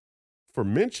cause for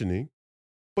mentioning,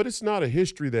 but it's not a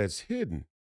history that's hidden.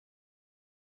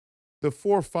 The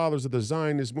forefathers of the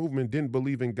Zionist movement didn't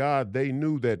believe in God. They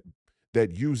knew that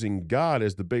using God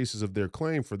as the basis of their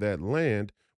claim for that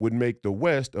land would make the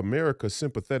West, America,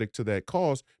 sympathetic to that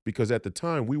cause, because at the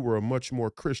time we were a much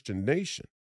more Christian nation.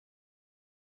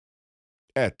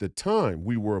 At the time,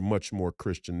 we were a much more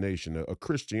Christian nation, a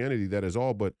Christianity that has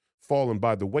all but fallen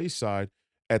by the wayside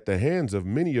at the hands of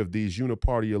many of these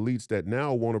uniparty elites that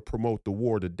now want to promote the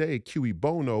war today. Cui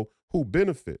bono, who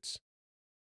benefits?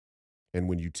 And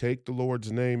when you take the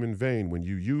Lord's name in vain, when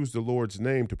you use the Lord's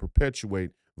name to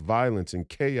perpetuate violence and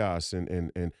chaos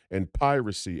and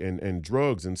piracy and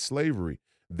drugs and slavery,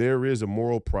 there is a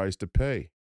moral price to pay.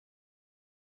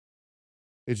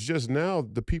 It's just now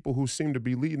the people who seem to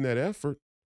be leading that effort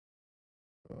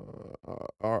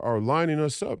are lining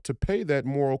us up to pay that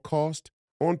moral cost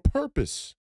on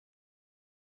purpose.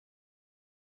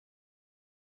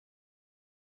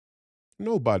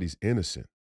 Nobody's innocent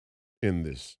in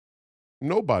this.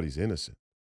 Nobody's innocent.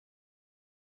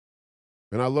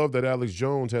 And I love that Alex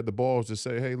Jones had the balls to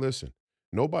say, hey, listen,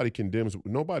 nobody condones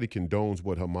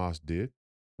what Hamas did.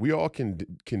 We all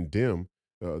can condemn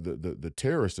the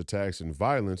terrorist attacks and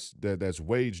violence that's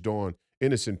waged on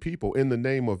innocent people in the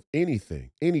name of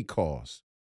anything, any cause.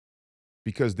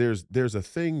 Because there's a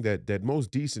thing that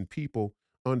most decent people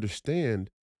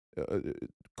understand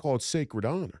called sacred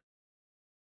honor.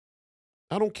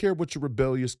 I don't care what your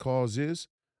rebellious cause is.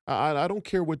 I don't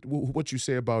care what you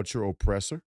say about your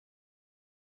oppressor.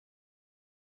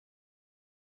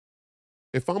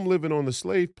 If I'm living on the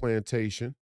slave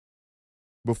plantation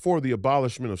before the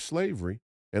abolishment of slavery,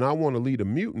 and I want to lead a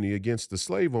mutiny against the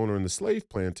slave owner in the slave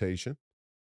plantation,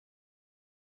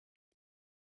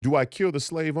 do I kill the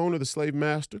slave owner, the slave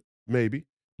master? Maybe.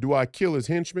 Do I kill his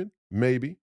henchmen?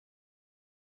 Maybe.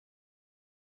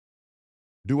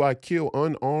 Do I kill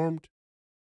unarmed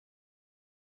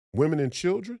women and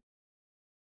children?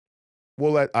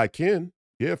 Well, I can.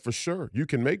 Yeah, for sure. You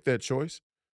can make that choice.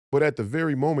 But at the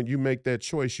very moment you make that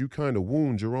choice, you kind of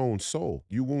wound your own soul.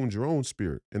 You wound your own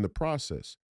spirit in the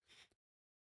process.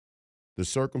 The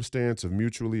circumstance of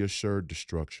mutually assured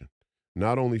destruction,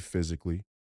 not only physically,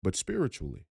 but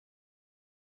spiritually.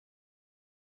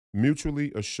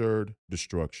 Mutually assured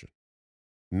destruction,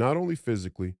 not only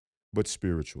physically, but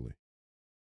spiritually.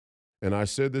 And I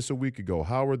said this a week ago.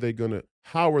 How are they gonna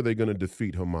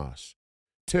defeat Hamas?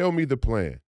 Tell me the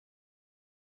plan.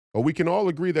 Or we can all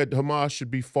agree that Hamas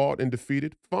should be fought and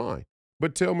defeated. Fine.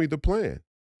 But tell me the plan.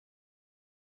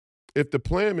 If the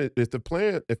plan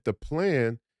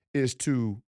is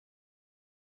to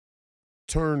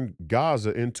turn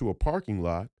Gaza into a parking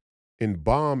lot and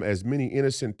bomb as many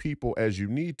innocent people as you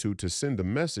need to send a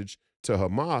message to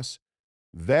Hamas,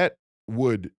 that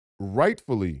would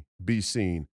rightfully be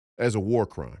seen as a war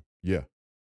crime. Yeah,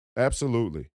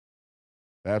 absolutely.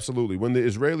 Absolutely. When the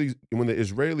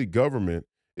Israeli government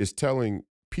is telling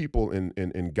people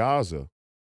in Gaza,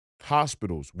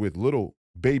 hospitals with little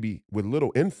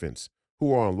infants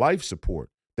who are on life support,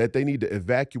 that they need to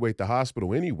evacuate the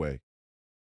hospital anyway.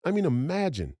 I mean,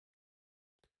 imagine,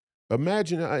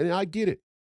 and I get it.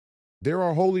 There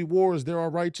are holy wars, there are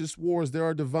righteous wars, there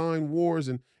are divine wars,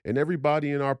 and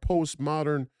everybody in our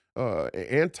postmodern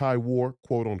anti-war,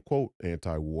 quote unquote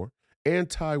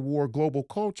anti-war global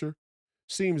culture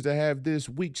seems to have this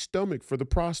weak stomach for the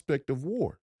prospect of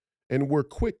war. And we're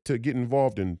quick to get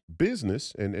involved in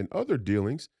business and other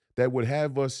dealings that would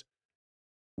have us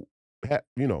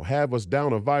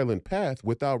down a violent path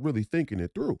without really thinking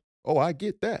it through. Oh, I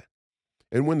get that.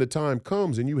 And when the time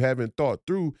comes and you haven't thought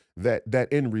through that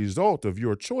end result of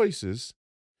your choices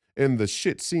and the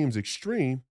shit seems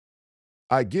extreme,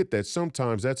 I get that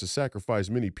sometimes that's a sacrifice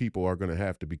many people are going to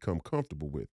have to become comfortable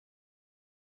with.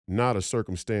 Not a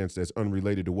circumstance that's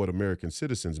unrelated to what American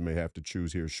citizens may have to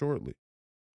choose here shortly,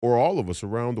 or all of us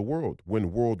around the world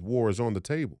when world war is on the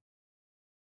table.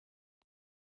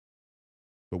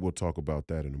 But we'll talk about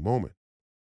that in a moment.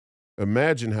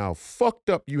 Imagine how fucked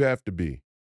up you have to be.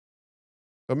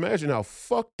 Imagine how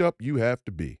fucked up you have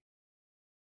to be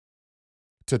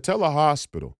to tell a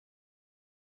hospital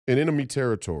in enemy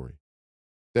territory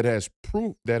that has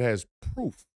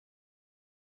proof,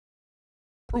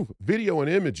 video and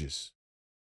images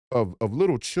of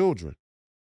little children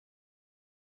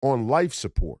on life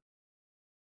support,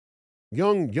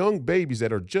 young babies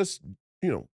that are just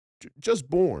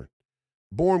born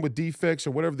with defects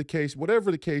or whatever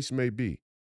the case may be,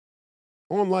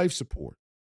 on life support.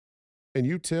 And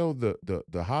you tell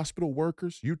the hospital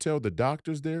workers, you tell the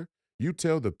doctors there, you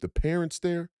tell the parents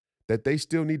there that they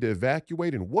still need to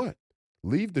evacuate and what?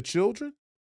 Leave the children?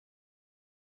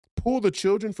 Pull the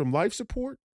children from life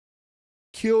support?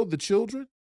 Kill the children?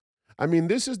 I mean,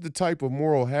 this is the type of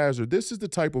moral hazard. This is the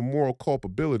type of moral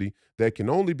culpability that can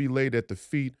only be laid at the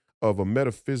feet of a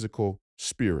metaphysical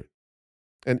spirit,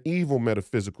 an evil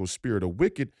metaphysical spirit, a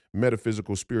wicked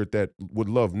metaphysical spirit that would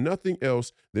love nothing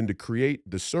else than to create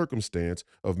the circumstance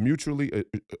of mutually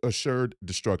assured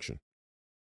destruction.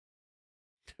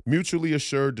 Mutually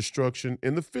assured destruction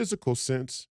in the physical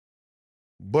sense,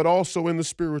 but also in the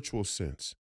spiritual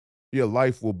sense. Your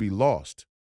life will be lost,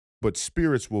 but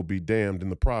spirits will be damned in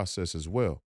the process as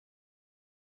well.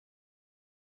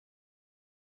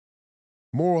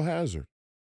 Moral hazard.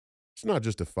 It's not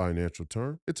just a financial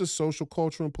term. It's a social,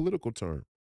 cultural, and political term.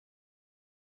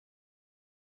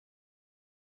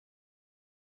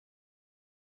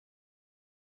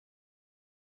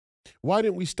 Why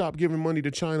didn't we stop giving money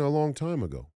to China a long time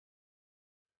ago?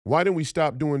 Why didn't we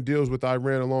stop doing deals with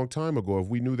Iran a long time ago if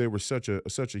we knew they were such a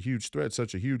huge threat,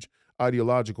 such a huge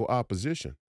ideological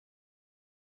opposition?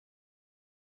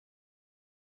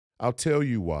 I'll tell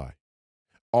you why.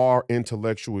 Our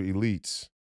intellectual elites,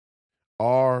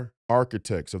 our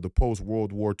architects of the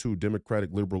post-World War II democratic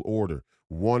liberal order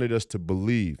wanted us to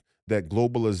believe that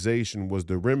globalization was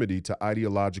the remedy to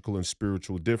ideological and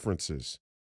spiritual differences.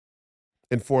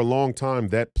 And for a long time,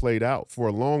 that played out. For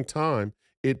a long time,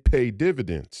 it paid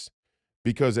dividends.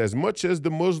 Because as much as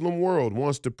the Muslim world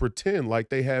wants to pretend like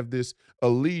they have this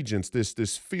allegiance,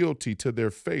 this fealty to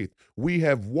their faith, we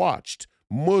have watched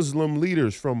Muslim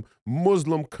leaders from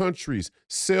Muslim countries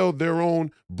sell their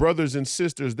own brothers and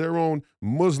sisters, their own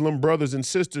Muslim brothers and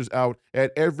sisters out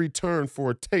at every turn for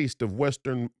a taste of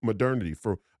Western modernity,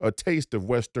 for a taste of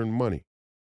Western money.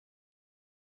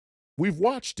 We've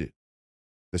watched it.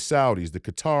 The Saudis, the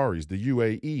Qataris, the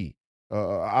UAE,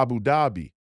 Abu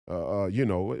Dhabi,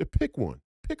 pick one,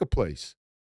 pick a place.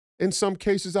 In some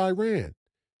cases, Iran.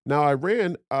 Now,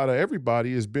 Iran, out of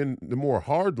everybody, has been the more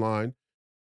hardline,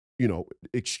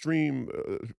 extreme,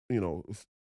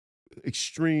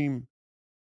 extreme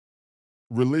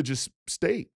religious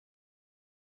state.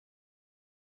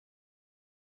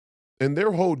 And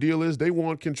their whole deal is they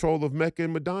want control of Mecca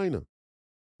and Medina.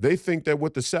 They think that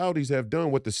what the Saudis have done,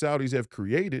 what the Saudis have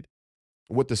created,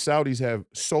 what the Saudis have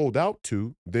sold out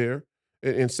to there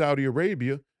in Saudi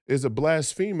Arabia is a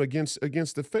blaspheme against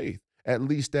the faith. At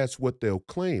least that's what they'll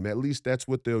claim. At least that's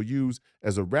what they'll use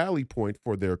as a rally point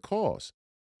for their cause.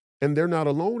 And they're not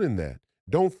alone in that.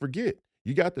 Don't forget,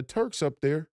 you got the Turks up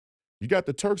there. You got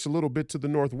the Turks a little bit to the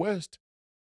northwest.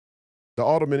 The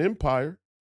Ottoman Empire,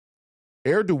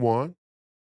 Erdogan,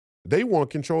 they want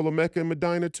control of Mecca and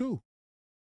Medina too.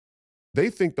 They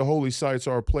think the holy sites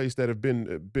are a place that have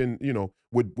been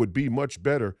would be much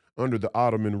better under the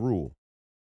Ottoman rule.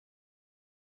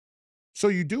 So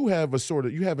you do have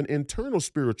you have an internal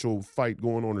spiritual fight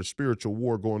going on, or spiritual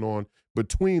war going on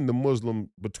between the Muslim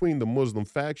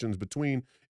factions, between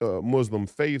Muslim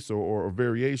faiths or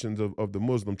variations of the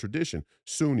Muslim tradition: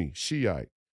 Sunni, Shiite,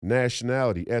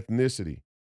 nationality, ethnicity,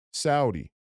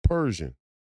 Saudi, Persian,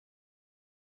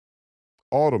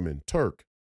 Ottoman, Turk.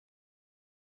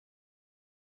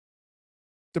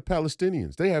 The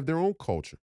Palestinians, they have their own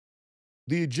culture.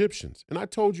 The Egyptians, and I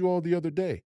told you all the other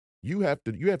day, you have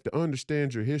to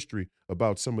understand your history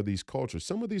about some of these cultures.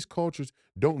 Some of these cultures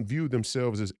don't view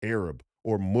themselves as Arab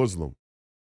or Muslim.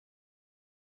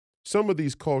 Some of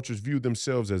these cultures view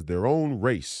themselves as their own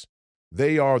race.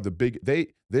 They are the big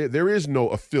there is no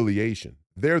affiliation.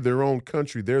 They're their own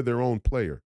country, they're their own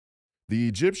player. The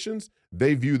Egyptians,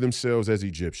 they view themselves as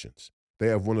Egyptians. They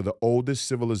have one of the oldest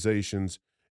civilizations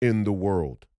in the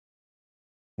world.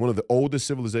 One of the oldest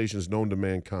civilizations known to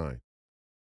mankind.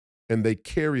 And they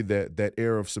carry that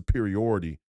air of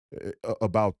superiority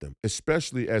about them,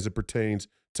 especially as it pertains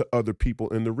to other people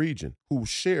in the region who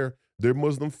share their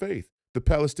Muslim faith, the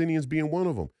Palestinians being one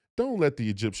of them. Don't let the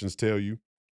Egyptians tell you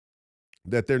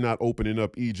that they're not opening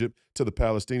up Egypt to the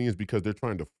Palestinians because they're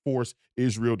trying to force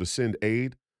Israel to send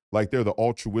aid, like they're the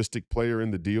altruistic player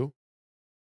in the deal.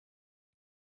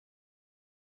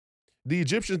 The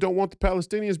Egyptians don't want the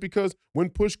Palestinians because when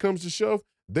push comes to shove,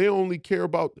 they only care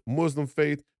about Muslim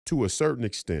faith to a certain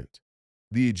extent.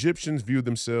 The Egyptians view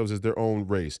themselves as their own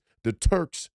race. The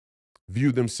Turks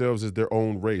view themselves as their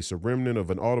own race, a remnant of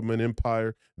an Ottoman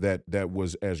Empire that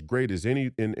was as great as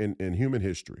any in human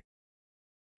history.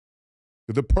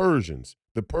 The Persians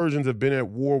have been at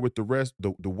war with the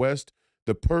West.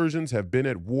 The Persians have been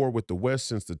at war with the West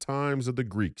since the times of the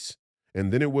Greeks,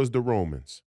 and then it was the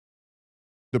Romans.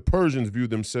 The Persians view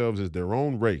themselves as their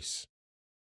own race.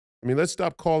 I mean, let's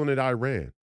stop calling it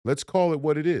Iran. Let's call it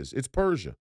what it is. It's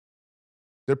Persia.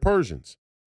 They're Persians.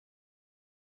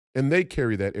 And they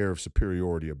carry that air of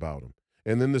superiority about them.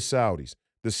 And then the Saudis,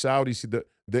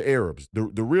 the Arabs,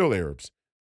 the real Arabs,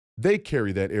 they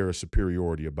carry that air of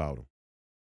superiority about them.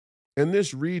 And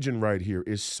this region right here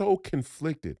is so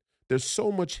conflicted. There's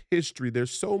so much history.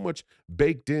 There's so much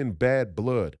baked in bad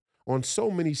blood on so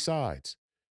many sides.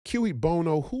 Cui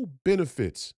bono, who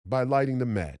benefits by lighting the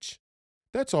match?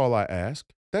 That's all I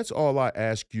ask. That's all I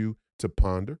ask you to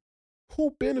ponder.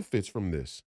 Who benefits from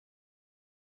this?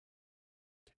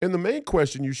 And the main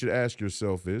question you should ask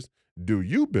yourself is, do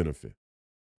you benefit?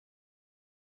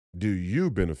 Do you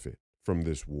benefit from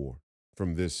this war,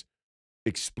 from this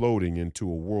exploding into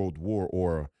a world war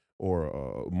or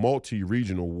a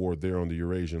multi-regional war there on the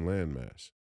Eurasian landmass?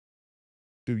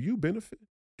 Do you benefit?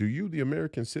 Do you, the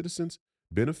American citizens,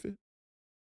 benefit?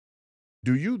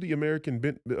 Do you, the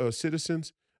American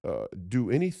citizens,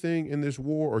 do anything in this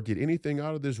war or get anything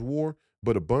out of this war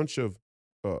but a bunch of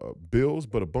bills,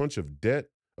 but a bunch of debt,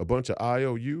 a bunch of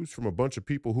IOUs from a bunch of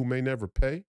people who may never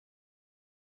pay?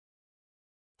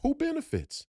 Who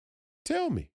benefits? Tell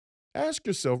me. Ask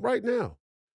yourself right now.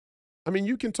 I mean,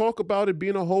 you can talk about it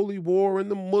being a holy war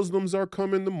and the Muslims are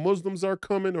coming,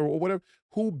 or whatever.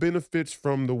 Who benefits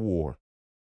from the war?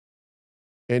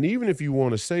 And even if you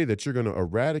want to say that you're going to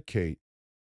eradicate,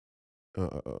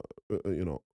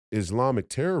 Islamic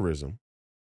terrorism,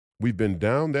 we've been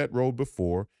down that road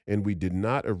before, and we did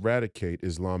not eradicate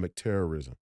Islamic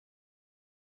terrorism.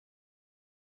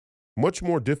 Much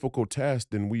more difficult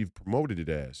task than we've promoted it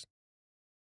as.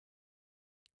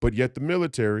 But yet the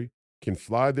military can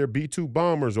fly their B-2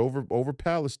 bombers over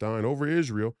Palestine, over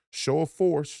Israel, show a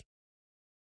force.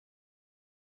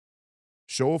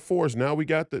 Show of force. Now we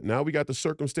got the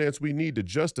circumstance we need to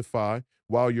justify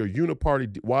while your uniparty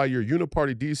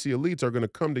DC elites are going to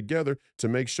come together to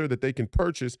make sure that they can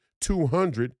purchase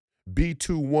 200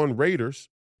 B-21 Raiders,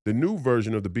 the new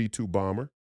version of the B-2 bomber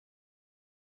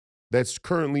that's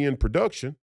currently in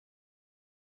production.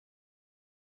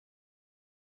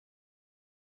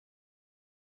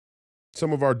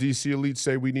 Some of our DC elites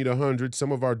say we need 100.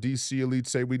 Some of our DC elites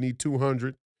say we need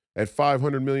 200 at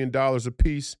 $500 million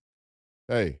apiece.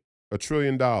 Hey, $1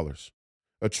 trillion. $1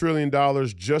 trillion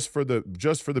just for the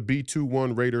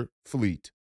B-21 Raider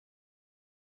fleet.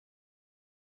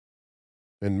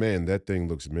 And man, that thing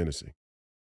looks menacing.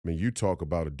 I mean, you talk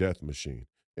about a death machine.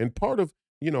 And part of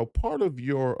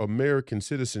your American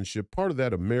citizenship, part of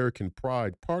that American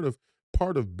pride, part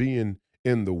of being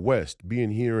in the West,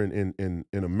 being here in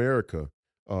America,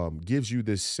 gives you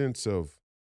this sense of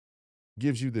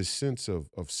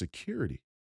security.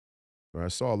 I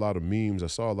saw a lot of memes. I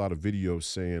saw a lot of videos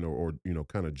saying, or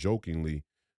kind of jokingly,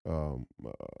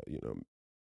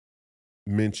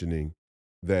 mentioning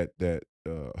that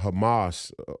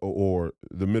Hamas or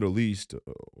the Middle East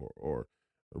or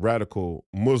radical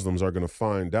Muslims are going to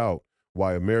find out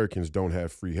why Americans don't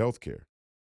have free health care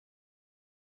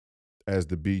as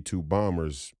the B-2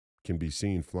 bombers can be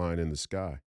seen flying in the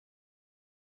sky.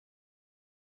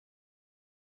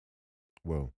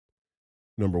 Well,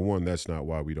 number one, that's not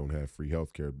why we don't have free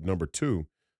healthcare. Number two,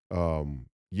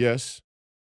 yes,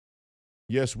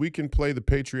 yes, we can play the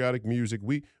patriotic music.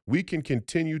 We can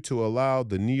continue to allow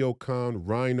the neocon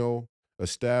rhino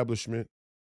establishment,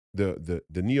 the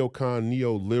neocon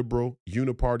neoliberal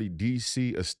uniparty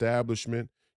DC establishment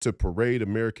to parade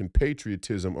American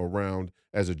patriotism around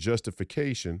as a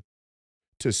justification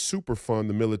to superfund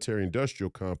the military industrial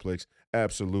complex.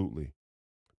 Absolutely.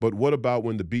 But what about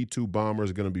when the B 2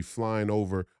 bombers are going to be flying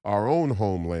over our own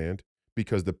homeland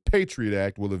because the Patriot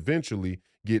Act will eventually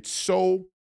get so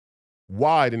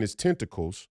wide in its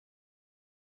tentacles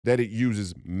that it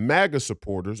uses MAGA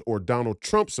supporters or Donald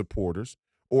Trump supporters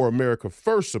or America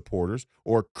First supporters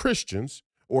or Christians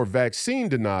or vaccine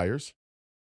deniers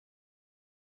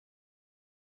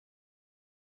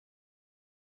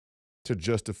to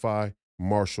justify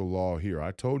martial law here.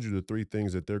 I told you the three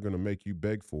things that they're going to make you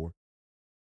beg for.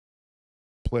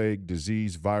 Plague,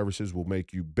 disease, viruses will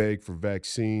make you beg for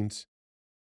vaccines.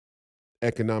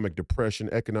 Economic depression,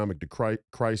 economic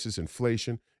crisis,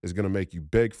 inflation is going to make you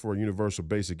beg for a universal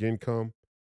basic income.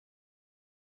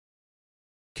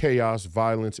 Chaos,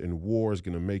 violence, and war is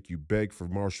going to make you beg for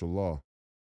martial law.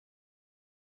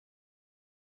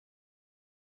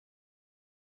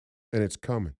 And it's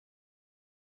coming.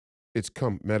 It's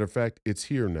come. Matter of fact, it's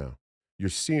here now. You're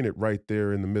seeing it right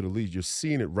there in the Middle East. You're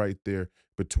seeing it right there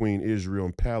between Israel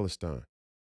and Palestine.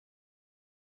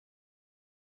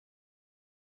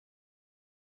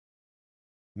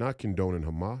 Not condoning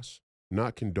Hamas,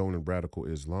 not condoning radical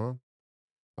Islam.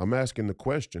 I'm asking the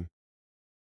question,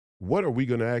 what are we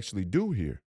going to actually do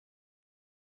here?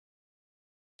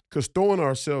 Because throwing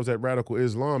ourselves at radical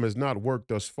Islam has not worked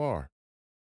thus far.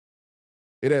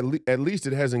 It at least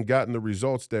it hasn't gotten the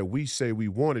results that we say we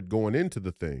wanted going into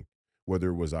the thing, whether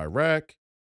it was Iraq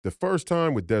the first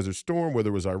time with Desert Storm, whether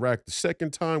it was Iraq the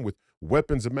second time with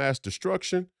weapons of mass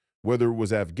destruction, whether it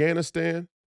was Afghanistan,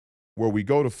 where we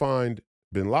go to find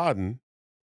bin Laden,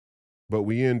 but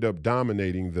we end up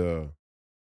dominating the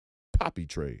poppy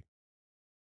trade.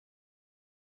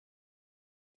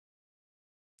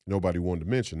 Nobody wanted to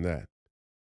mention that.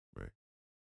 Right.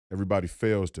 Everybody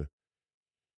fails to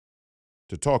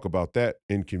talk about that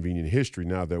inconvenient history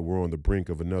now that we're on the brink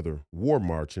of another war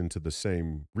march into the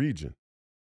same region.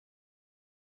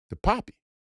 The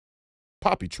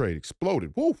poppy trade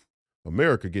exploded. Woof.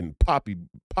 America getting poppy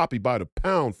by the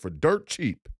pound for dirt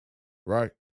cheap,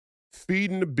 right?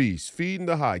 Feeding the beast, feeding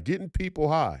the high, getting people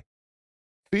high,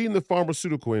 feeding the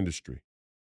pharmaceutical industry.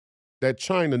 That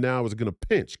China now is going to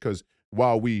pinch because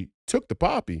while we took the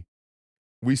poppy,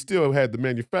 we still had the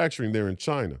manufacturing there in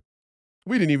China.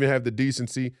 We didn't even have the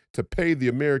decency to pay the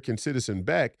American citizen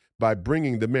back by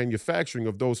bringing the manufacturing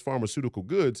of those pharmaceutical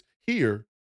goods here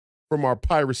from our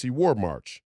piracy war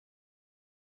march.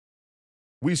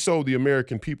 We sold the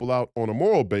American people out on a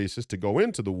moral basis to go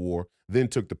into the war, then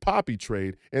took the poppy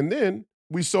trade, and then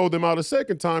we sold them out a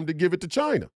second time to give it to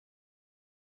China.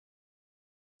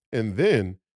 And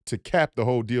then to cap the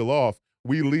whole deal off,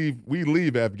 we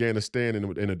leave Afghanistan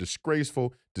in a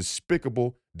disgraceful,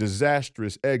 despicable,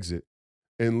 disastrous exit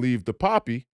and leave the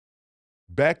poppy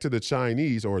back to the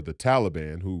Chinese or the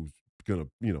Taliban, who's gonna,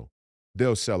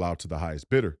 they'll sell out to the highest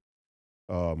bidder,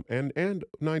 and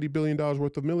 $90 billion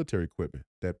worth of military equipment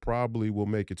that probably will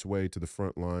make its way to the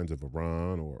front lines of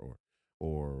Iran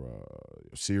or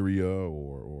Syria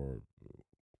or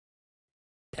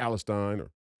Palestine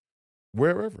or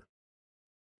wherever.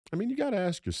 I mean, you got to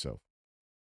ask yourself,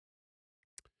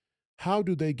 how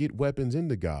do they get weapons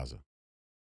into Gaza?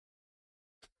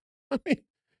 I mean,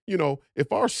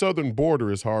 if our southern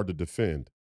border is hard to defend,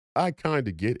 I kind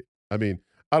of get it. I mean,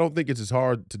 I don't think it's as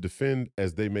hard to defend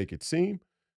as they make it seem,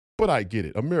 but I get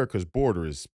it. America's border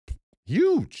is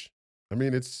huge. I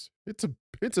mean, it's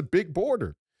a big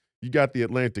border. You got the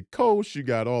Atlantic coast, you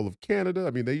got all of Canada.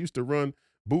 I mean, they used to run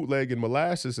bootleg and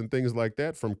molasses and things like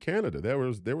that from Canada. There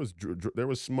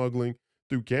was smuggling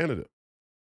through Canada.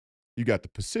 You got the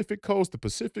Pacific coast, the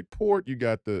Pacific port. You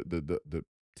got the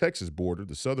Texas border,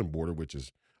 the southern border, which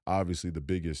is obviously the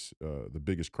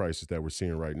biggest crisis that we're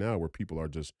seeing right now, where people are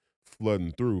just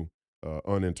flooding through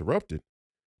uninterrupted.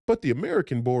 But the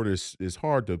American border is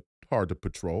hard to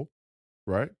patrol,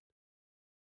 right?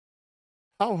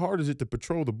 How hard is it to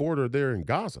patrol the border there in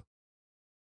Gaza?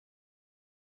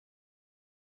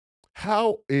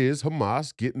 How is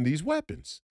Hamas getting these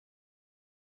weapons?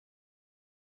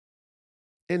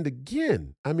 And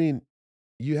again, I mean,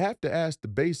 you have to ask the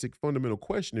basic fundamental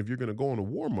question if you're going to go on a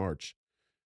war march.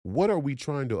 What are we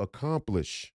trying to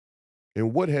accomplish?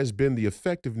 And what has been the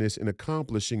effectiveness in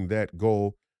accomplishing that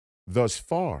goal thus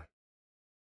far?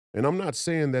 And I'm not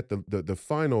saying that the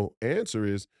final answer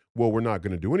is, well, we're not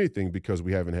going to do anything because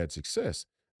we haven't had success.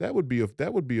 That would be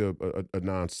a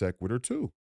non sequitur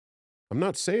too. I'm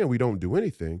not saying we don't do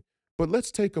anything, but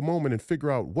let's take a moment and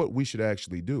figure out what we should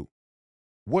actually do.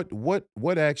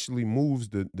 What actually moves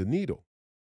the needle?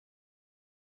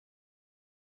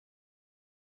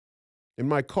 And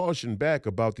my caution back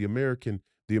about the American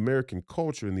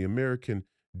culture and the American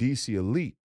DC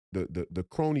elite, the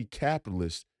crony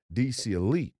capitalist DC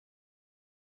elite,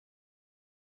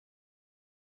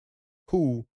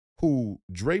 who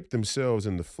drape themselves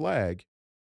in the flag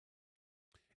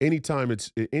anytime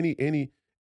it's any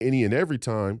and every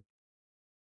time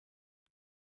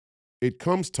it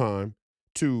comes time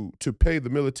to pay the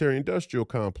military industrial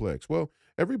complex. Well,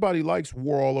 everybody likes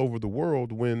war all over the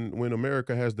world when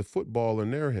America has the football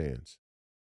in their hands.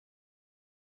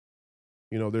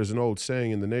 You know, there's an old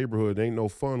saying in the neighborhood, ain't no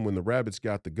fun when the rabbits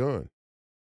got the gun.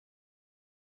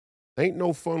 Ain't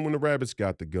no fun when the rabbits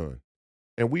got the gun.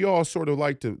 And we all sort of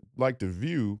like to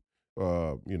view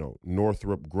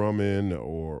Northrop Grumman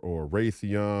or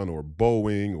Raytheon or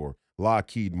Boeing or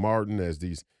Lockheed Martin as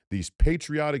these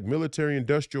patriotic military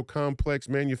industrial complex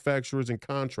manufacturers and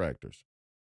contractors.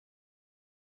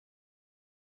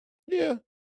 Yeah.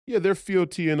 Yeah, their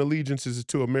fealty and allegiances is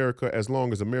to America as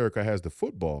long as America has the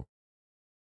football.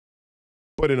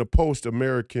 But in a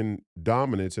post-American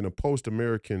dominance, in a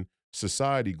post-American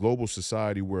society, global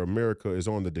society where America is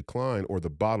on the decline or the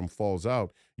bottom falls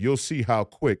out, you'll see how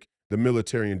quick the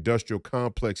military industrial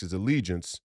complex's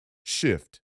allegiance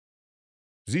shift.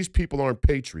 These people aren't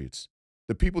patriots.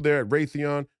 The people there at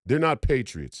Raytheon, they're not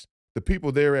patriots. The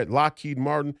people there at Lockheed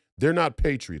Martin, they're not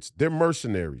patriots. They're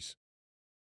mercenaries.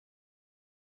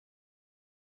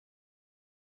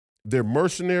 They're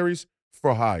mercenaries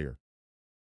for hire.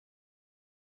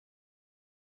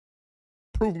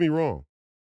 Prove me wrong.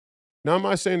 Now, am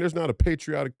I saying there's not a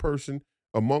patriotic person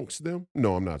amongst them?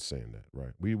 No, I'm not saying that,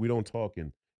 right? We don't talk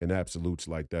in absolutes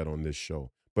like that on this show.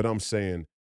 But I'm saying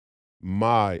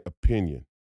my opinion,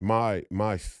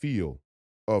 my feel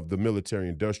of the military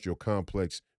industrial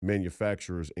complex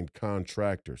manufacturers and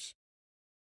contractors,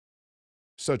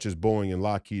 such as Boeing and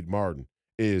Lockheed Martin,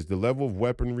 is the level of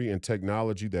weaponry and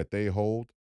technology that they hold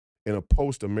in a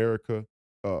post-America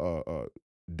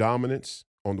dominance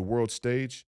on the world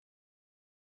stage.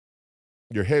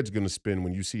 Your head's going to spin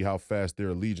when you see how fast their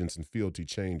allegiance and fealty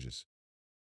changes.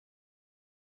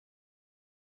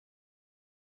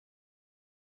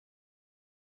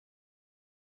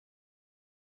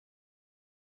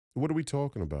 What are we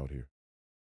talking about here?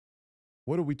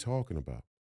 What are we talking about?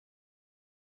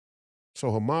 So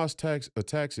Hamas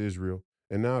attacks Israel,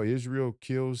 and now Israel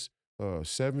kills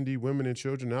 70 women and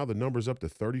children. Now the number's up to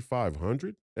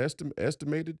 3,500.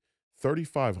 Estimated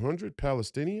 3,500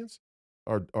 Palestinians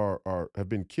have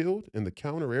been killed in the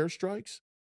counter airstrikes.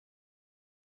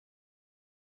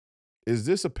 Is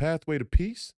this a pathway to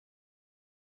peace?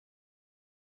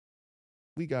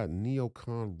 We got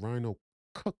neocon rhino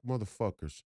cuck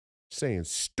motherfuckers saying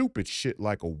stupid shit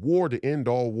like a war to end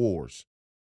all wars.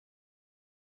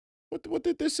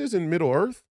 This isn't Middle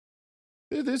Earth.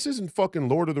 This isn't fucking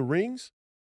Lord of the Rings.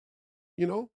 You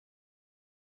know?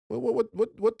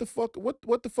 What the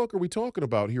fuck are we talking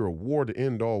about here? A war to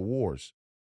end all wars.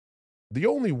 The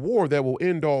only war that will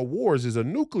end all wars is a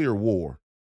nuclear war.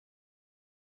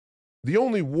 The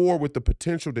only war with the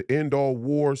potential to end all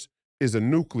wars is a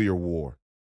nuclear war.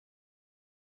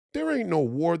 There ain't no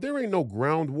war. There ain't no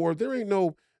ground war. There ain't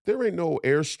no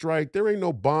airstrike. There ain't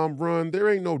no bomb run. There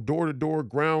ain't no door-to-door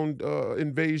ground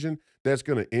invasion that's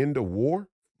going to end a war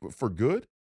for good.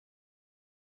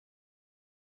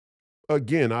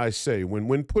 Again, I say,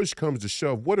 when push comes to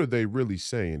shove, what are they really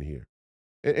saying here?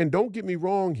 And don't get me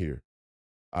wrong here.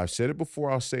 I've said it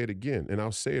before, I'll say it again, and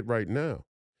I'll say it right now.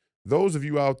 Those of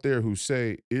you out there who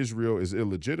say Israel is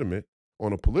illegitimate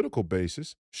on a political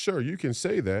basis, sure, you can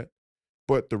say that.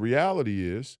 But the reality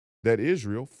is that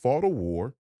Israel fought a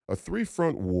war, a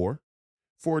three-front war,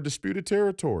 for a disputed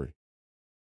territory.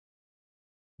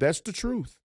 That's the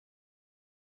truth.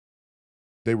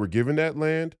 They were given that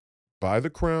land by the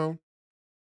crown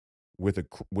with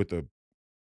a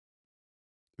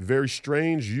very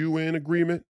strange UN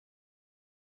agreement,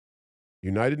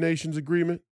 United Nations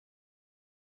agreement,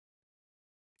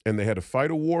 and they had to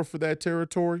fight a war for that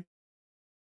territory.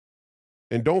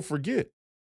 And don't forget,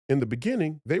 in the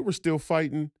beginning, they were still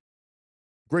fighting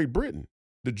Great Britain.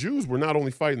 The Jews were not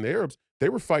only fighting the Arabs, they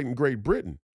were fighting Great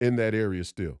Britain in that area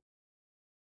still,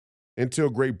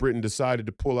 until Great Britain decided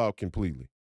to pull out completely.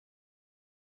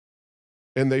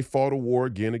 And they fought a war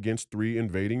again against three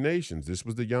invading nations. This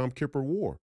was the Yom Kippur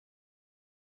War.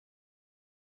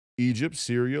 Egypt,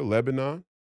 Syria, Lebanon,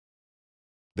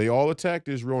 they all attacked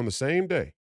Israel on the same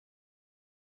day.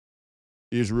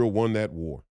 Israel won that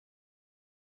war.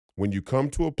 When you come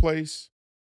to a place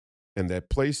and that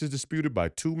place is disputed by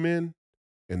two men,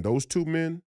 and those two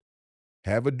men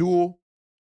have a duel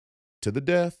to the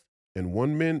death, and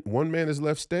one man is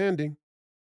left standing,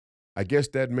 I guess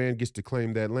that man gets to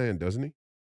claim that land, doesn't he?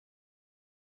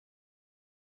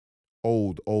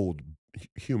 Old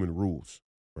human rules,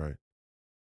 right?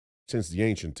 Since the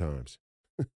ancient times.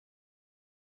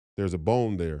 There's a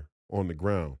bone there on the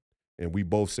ground, and we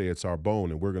both say it's our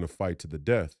bone, and we're going to fight to the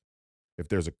death. If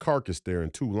there's a carcass there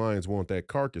and two lions want that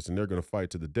carcass and they're going to fight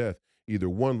to the death, either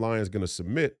one lion's going to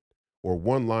submit or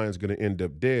one lion's going to end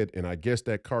up dead, and I guess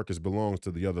that carcass belongs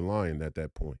to the other lion at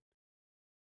that point.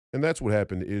 And that's what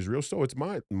happened to Israel. So it's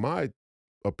my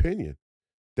opinion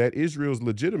that Israel's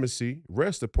legitimacy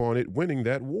rests upon it winning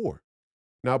that war.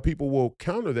 Now, people will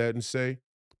counter that and say,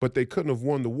 but they couldn't have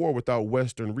won the war without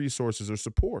Western resources or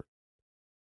support.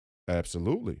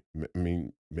 Absolutely. I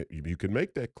mean, you can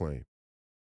make that claim.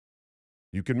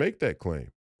 You can make that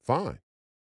claim. Fine.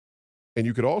 And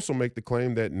you could also make the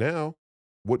claim that now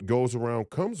what goes around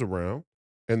comes around,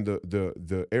 and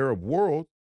the Arab world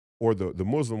or the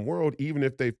Muslim world, even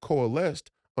if they've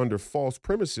coalesced under false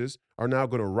premises, are now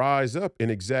going to rise up and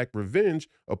exact revenge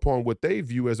upon what they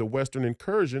view as a Western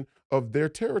incursion of their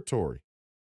territory.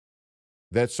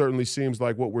 That certainly seems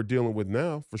like what we're dealing with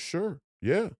now, for sure.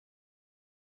 Yeah,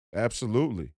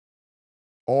 absolutely.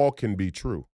 All can be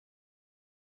true.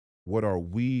 What are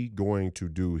we going to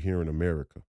do here in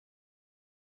America?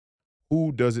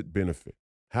 Who does it benefit?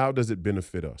 How does it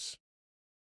benefit us?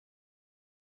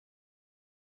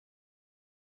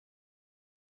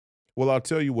 Well, I'll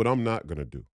tell you what I'm not going to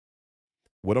do.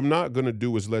 What I'm not going to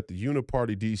do is let the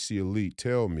uniparty DC elite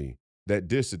tell me that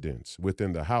dissidents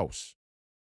within the House,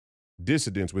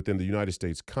 dissidents within the United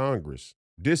States Congress,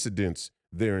 dissidents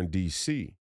there in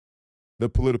DC, the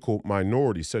political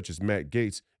minority such as Matt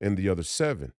Gaetz and the other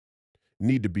seven,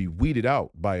 need to be weeded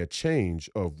out by a change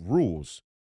of rules,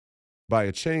 by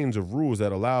a change of rules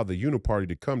that allow the uniparty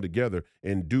to come together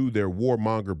and do their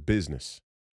warmonger business.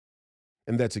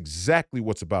 And that's exactly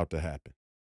what's about to happen.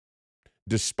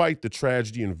 Despite the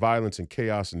tragedy and violence and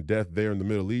chaos and death there in the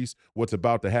Middle East, what's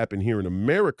about to happen here in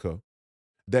America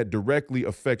that directly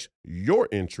affects your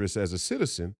interests as a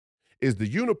citizen is the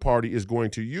uniparty is going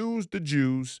to use the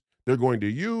Jews, they're going to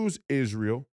use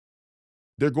Israel,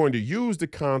 they're going to use the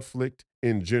conflict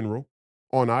in general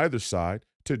on either side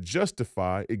to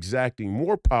justify exacting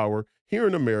more power here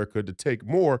in America to take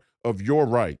more of your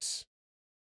rights.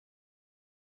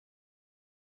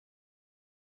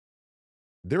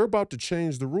 They're about to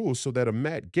change the rules so that a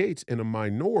Matt Gaetz and a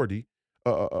minority,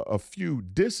 a few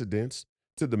dissidents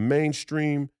to the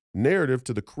mainstream narrative,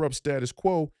 to the corrupt status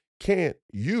quo, can't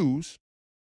use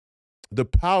the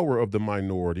power of the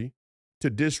minority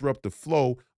to disrupt the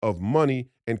flow of money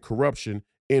and corruption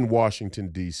in Washington,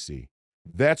 D.C.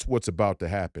 That's what's about to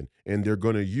happen. And they're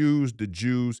going to use the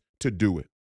Jews to do it.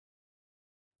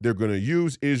 They're going to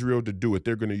use Israel to do it.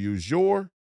 They're going to use your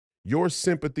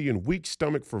sympathy and weak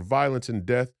stomach for violence and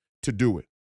death to do it.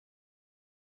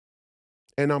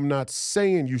 And I'm not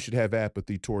saying you should have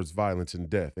apathy towards violence and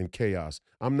death and chaos.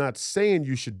 I'm not saying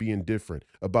you should be indifferent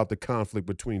about the conflict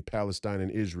between Palestine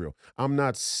and Israel. I'm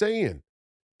not saying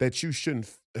that you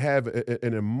shouldn't have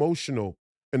an emotional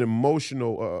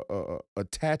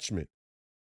attachment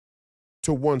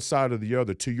to one side or the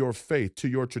other, to your faith, to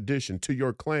your tradition, to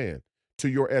your clan, to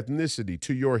your ethnicity,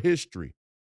 to your history,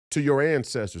 to your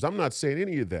ancestors. I'm not saying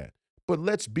any of that. But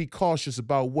let's be cautious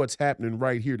about what's happening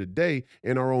right here today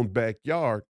in our own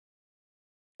backyard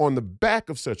on the back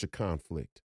of such a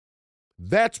conflict.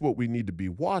 That's what we need to be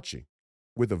watching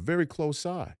with a very close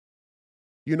eye.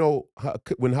 You know,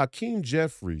 when Hakeem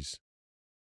Jeffries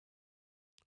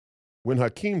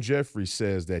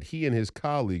says that he and his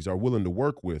colleagues are willing to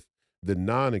work with the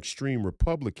non-extreme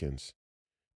Republicans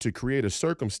to create a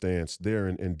circumstance there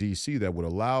in D.C. that would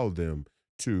allow them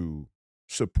to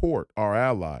support our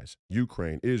allies,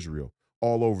 Ukraine, Israel,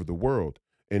 all over the world,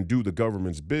 and do the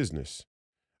government's business,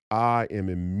 I am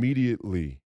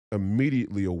immediately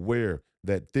aware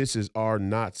that this is our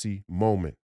Nazi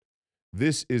moment.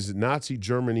 This is Nazi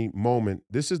Germany moment.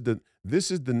 This is the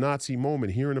Nazi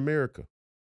moment here in America.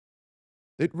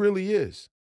 It really is.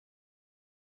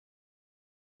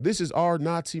 This is our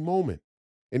Nazi moment.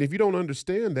 And if you don't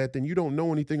understand that, then you don't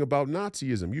know anything about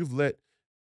Nazism. You've let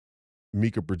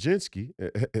Mika Brzezinski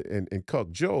and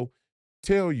Cuck Joe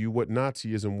tell you what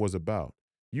Nazism was about.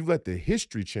 You've let the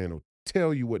History Channel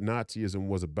tell you what Nazism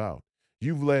was about.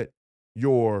 You've let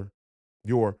your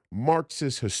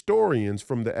Marxist historians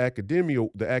from the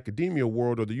academia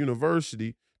world or the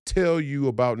university tell you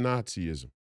about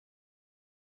Nazism.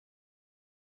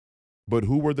 But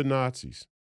who were the Nazis?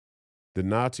 The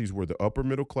Nazis were the upper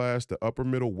middle class, the upper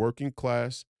middle working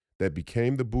class that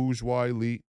became the bourgeois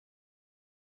elite,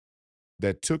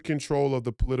 that took control of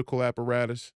the political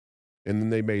apparatus, and then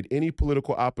they made any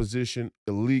political opposition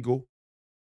illegal,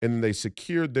 and then they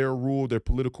secured their rule, their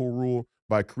political rule,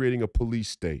 by creating a police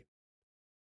state.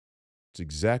 It's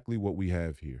exactly what we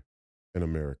have here in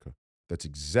America. That's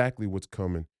exactly what's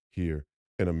coming here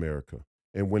in America.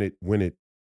 And when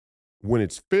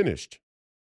it's finished,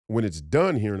 when it's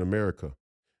done here in America,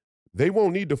 they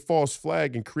won't need to false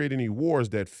flag and create any wars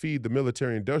that feed the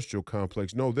military-industrial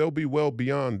complex. No, they'll be well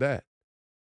beyond that.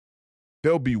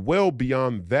 They'll be well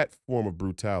beyond that form of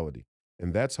brutality.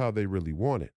 And that's how they really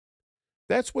want it.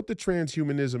 That's what the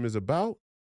transhumanism is about.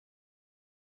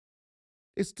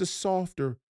 It's the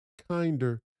softer,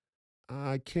 kinder,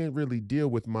 I can't really deal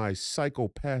with my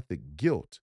psychopathic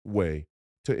guilt way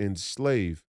to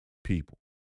enslave people.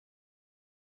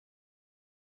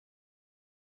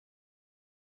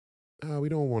 We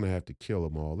don't want to have to kill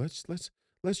them all. Let's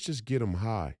just get them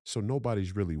high so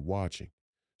nobody's really watching.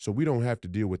 So we don't have to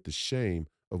deal with the shame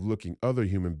of looking other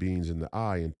human beings in the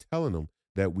eye and telling them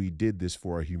that we did this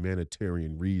for a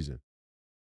humanitarian reason.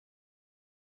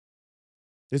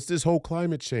 It's this whole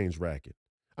climate change racket.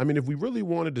 I mean, if we really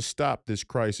wanted to stop this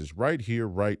crisis right here,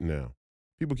 right now,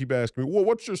 people keep asking me, well,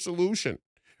 what's your solution?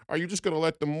 Are you just going to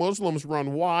let the Muslims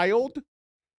run wild?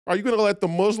 Are you going to let the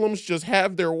Muslims just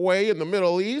have their way in the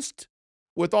Middle East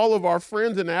with all of our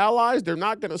friends and allies? They're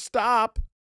not going to stop.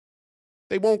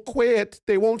 They won't quit.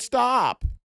 They won't stop.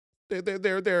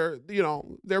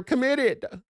 They're committed.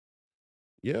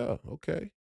 Yeah,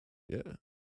 okay. Yeah.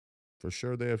 For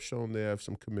sure they have shown they have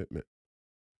some commitment.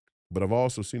 But I've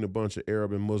also seen a bunch of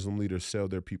Arab and Muslim leaders sell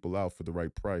their people out for the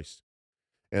right price.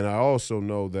 And I also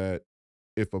know that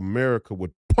if America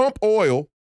would pump oil,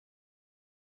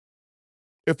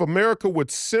 if America would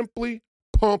simply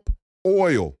pump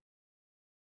oil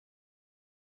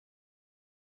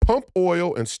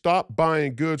and stop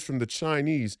buying goods from the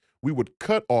Chinese, we would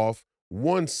cut off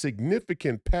one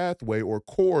significant pathway or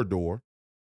corridor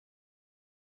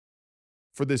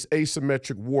for this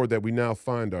asymmetric war that we now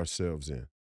find ourselves in.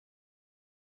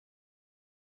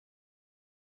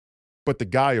 But the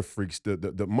Gaia freaks,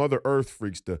 the Mother Earth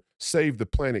freaks, the Save the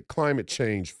Planet climate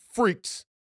change freaks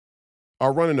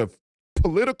are running a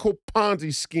political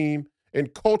Ponzi scheme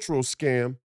and cultural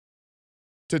scam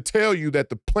to tell you that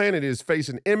the planet is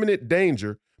facing imminent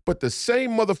danger, but the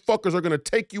same motherfuckers are going to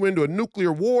take you into a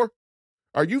nuclear war?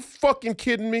 Are you fucking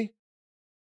kidding me?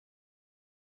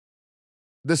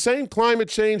 The same climate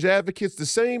change advocates, the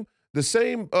same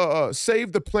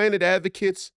Save the Planet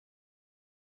advocates,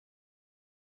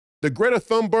 the Greta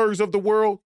Thunbergs of the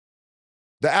world,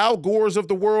 the Al Gores of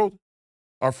the world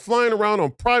are flying around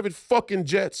on private fucking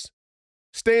jets,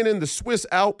 staying in the Swiss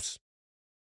Alps,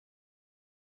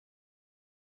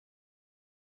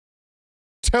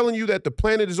 telling you that the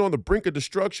planet is on the brink of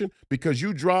destruction because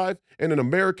you drive in an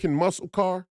American muscle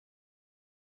car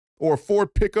or a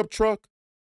Ford pickup truck.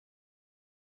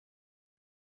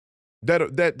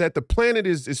 That the planet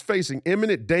is facing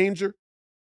imminent danger,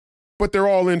 but they're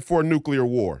all in for a nuclear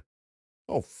war.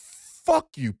 Oh, fuck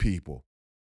you people.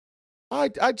 I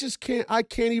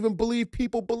can't even believe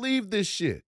people believe this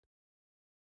shit.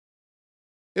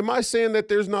 Am I saying that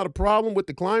there's not a problem with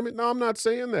the climate? No, I'm not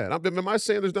saying that. Am I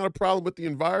saying there's not a problem with the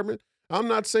environment? I'm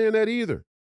not saying that either.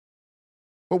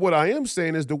 But what I am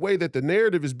saying is the way that the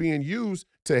narrative is being used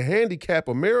to handicap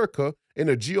America in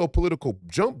a geopolitical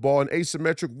jump ball and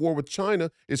asymmetric war with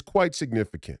China is quite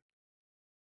significant.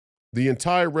 The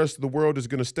entire rest of the world is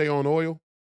going to stay on oil.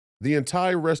 The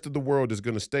entire rest of the world is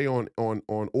going to stay on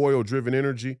oil-driven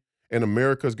energy, and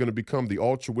America is going to become the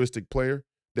altruistic player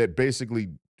that basically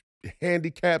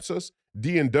handicaps us,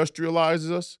 deindustrializes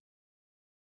us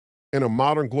in a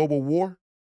modern global war.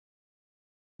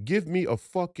 Give me a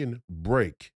fucking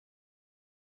break.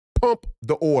 Pump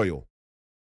the oil.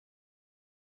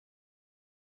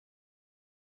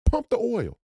 Pump the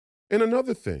oil. And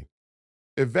another thing,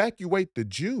 evacuate the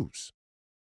Jews.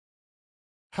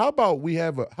 How about we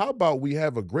have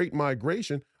a great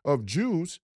migration of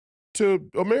Jews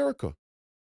to America?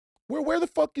 Where the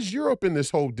fuck is Europe in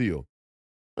this whole deal?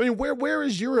 I mean, where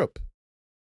is Europe?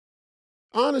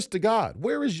 Honest to God,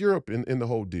 where is Europe in the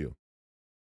whole deal?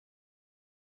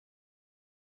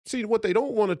 See, what they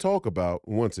don't want to talk about,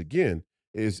 once again,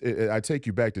 is I take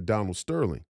you back to Donald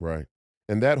Sterling, right?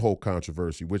 and that whole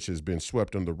controversy, which has been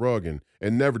swept under the rug and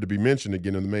never to be mentioned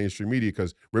again in the mainstream media.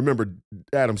 Because remember,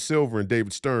 Adam Silver and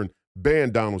David Stern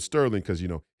banned Donald Sterling because,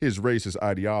 his racist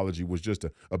ideology was just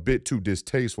a bit too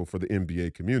distasteful for the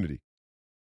NBA community.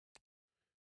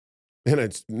 And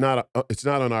it's not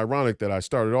unironic that I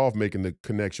started off making the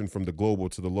connection from the global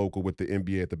to the local with the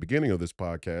NBA at the beginning of this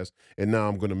podcast, and now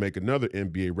I'm going to make another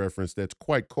NBA reference that's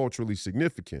quite culturally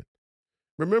significant.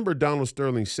 Remember, Donald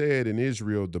Sterling said in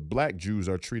Israel, the black Jews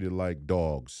are treated like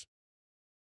dogs.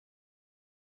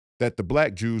 That the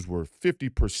black Jews were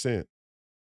 50%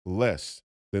 less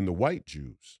than the white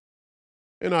Jews.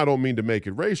 And I don't mean to make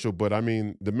it racial, but I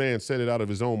mean, the man said it out of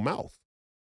his own mouth.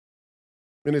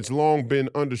 And it's long been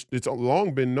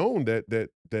known that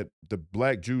the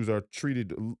black Jews are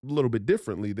treated a little bit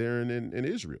differently there in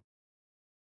Israel.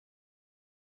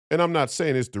 And I'm not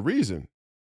saying it's the reason,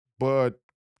 but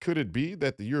could it be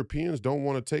that the Europeans don't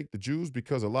want to take the Jews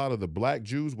because a lot of the black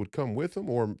Jews would come with them?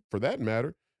 Or for that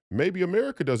matter, maybe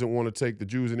America doesn't want to take the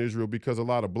Jews in Israel because a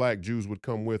lot of black Jews would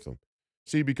come with them.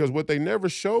 See, because what they never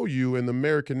show you in the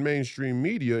American mainstream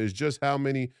media is just how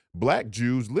many black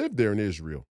Jews live there in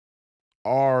Israel.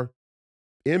 Our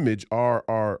image,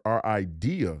 our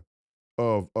idea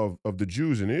of the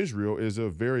Jews in Israel is a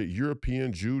very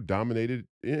European Jew dominated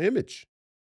image.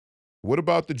 What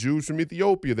about the Jews from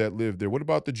Ethiopia that live there? What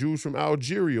about the Jews from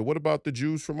Algeria? What about the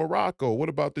Jews from Morocco? What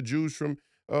about the Jews from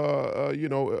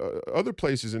other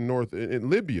places in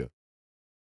Libya?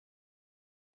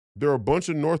 There are a bunch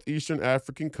of northeastern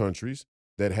African countries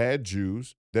that had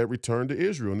Jews that returned to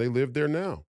Israel, and they live there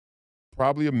now.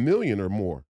 Probably 1 million or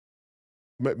more.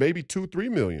 Maybe 2-3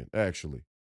 million, actually.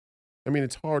 I mean,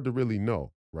 it's hard to really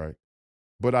know, right?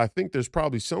 But I think there's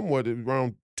probably somewhat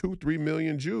around 2-3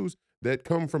 million Jews that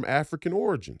come from African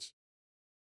origins.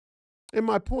 And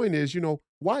my point is,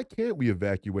 why can't we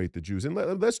evacuate the Jews? And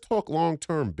let's talk long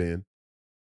term, Ben.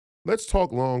 Let's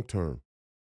talk long term.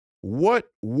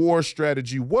 What war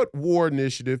strategy, what war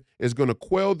initiative is going to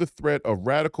quell the threat of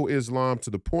radical Islam to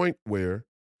the point where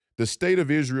the state of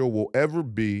Israel will ever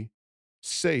be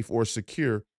safe or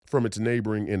secure from its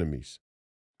neighboring enemies?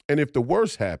 And if the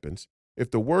worst happens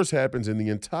and the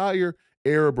entire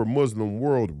Arab or Muslim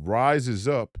world rises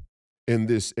up in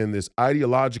this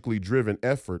ideologically driven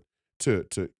effort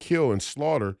to kill and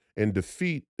slaughter and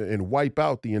defeat and wipe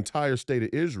out the entire state of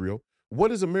Israel,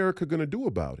 what is America going to do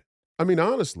about it? I mean,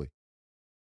 honestly,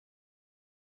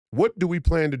 what do we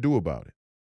plan to do about it?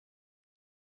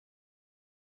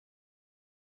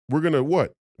 We're going to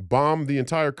what? Bomb the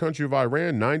entire country of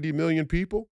Iran, 90 million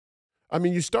people? I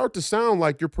mean, you start to sound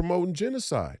like you're promoting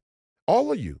genocide.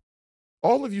 All of you.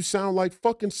 All of you sound like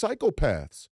fucking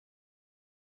psychopaths.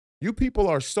 You people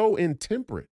are so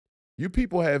intemperate. You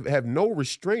people have no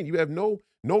restraint. You have no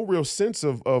real sense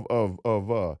of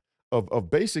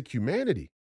basic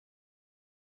humanity.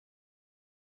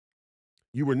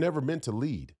 You were never meant to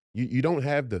lead. You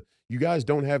guys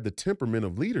don't have the temperament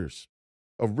of leaders,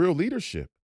 of real leadership.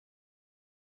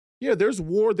 Yeah, there's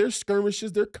war, there's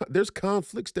skirmishes, there's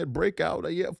conflicts that break out.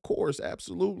 Yeah, of course,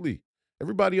 absolutely.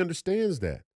 Everybody understands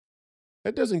that.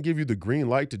 That doesn't give you the green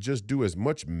light to just do as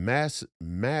much mass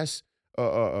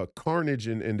carnage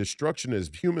and destruction as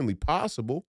humanly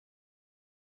possible.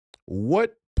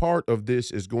 What part of this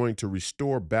is going to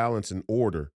restore balance and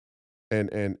order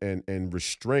and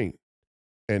restraint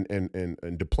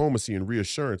and diplomacy and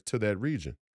reassurance to that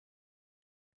region?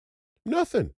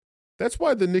 Nothing. That's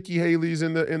why the Nikki Haley's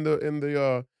and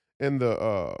the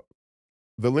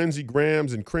Lindsey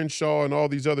Grahams and Crenshaw and all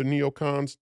these other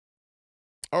neocons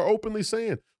are openly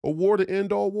saying a war to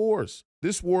end all wars.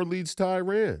 This war leads to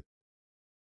Iran.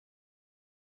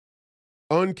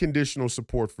 Unconditional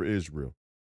support for Israel.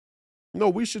 No,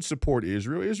 we should support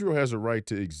Israel. Israel has a right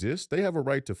to exist. They have a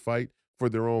right to fight for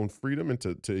their own freedom and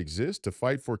to exist, to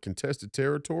fight for contested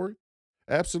territory.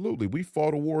 Absolutely. We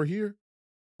fought a war here,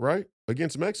 right,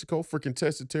 against Mexico for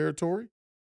contested territory.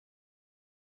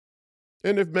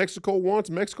 And if Mexico wants,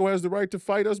 Mexico has the right to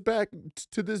fight us back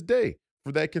to this day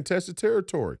for that contested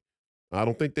territory. I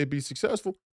don't think they'd be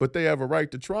successful, but they have a right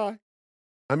to try.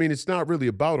 I mean, it's not really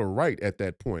about a right at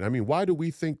that point. I mean, why do we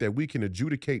think that we can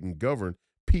adjudicate and govern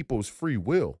people's free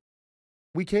will?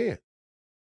 We can't.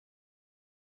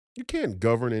 You can't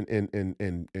govern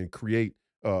and create,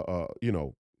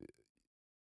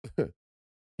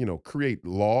 create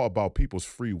law about people's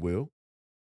free will.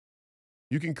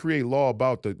 You can create law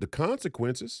about the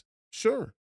consequences,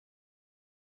 sure.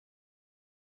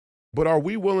 But are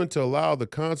we willing to allow the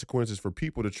consequences for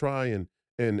people to try and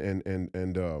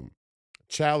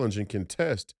challenge and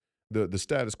contest the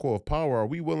status quo of power? Are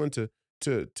we willing to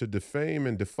defame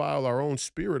and defile our own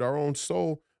spirit, our own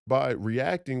soul by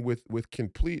reacting with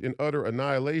complete and utter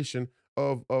annihilation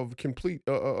of complete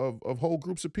of whole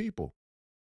groups of people.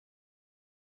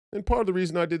 And part of the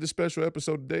reason I did the special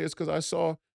episode today is because I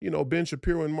saw, Ben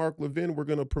Shapiro and Mark Levin were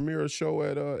going to premiere a show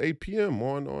at 8 p.m.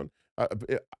 on.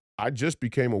 I just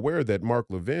became aware that Mark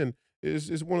Levin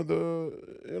is one of the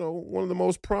one of the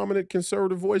most prominent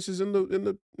conservative voices in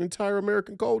the entire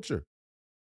American culture.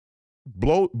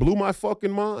 Blew my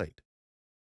fucking mind.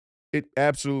 It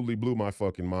absolutely blew my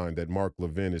fucking mind that Mark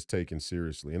Levin is taken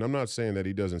seriously. And I'm not saying that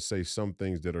he doesn't say some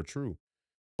things that are true,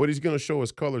 but he's going to show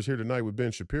his colors here tonight with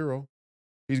Ben Shapiro.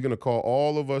 He's going to call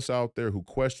all of us out there who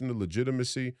question the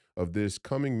legitimacy of this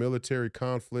coming military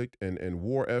conflict and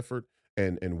war effort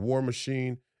and war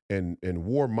machine and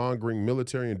warmongering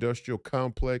military industrial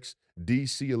complex,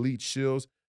 DC elite shills.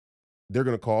 They're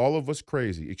going to call all of us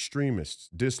crazy, extremists,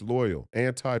 disloyal,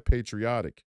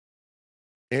 anti-patriotic,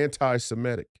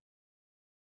 anti-Semitic.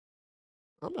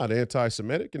 I'm not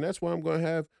anti-Semitic, and that's why I'm going to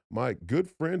have my good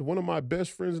friend, one of my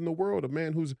best friends in the world, a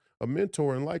man who's a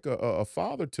mentor and like a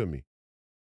father to me,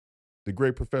 the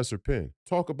great Professor Penn,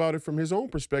 talk about it from his own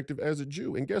perspective as a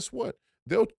Jew. And guess what?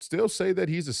 They'll still say that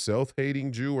he's a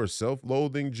self-hating Jew or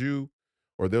self-loathing Jew,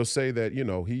 or they'll say that,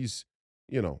 he's,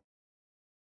 you know,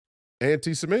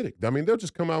 anti-Semitic. I mean, they'll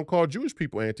just come out and call Jewish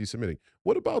people anti-Semitic.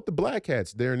 What about the black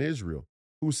hats there in Israel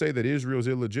who say that Israel's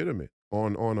illegitimate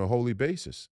on a holy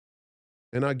basis?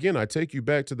 And again, I take you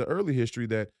back to the early history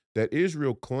that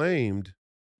Israel's claim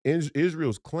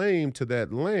to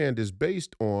that land is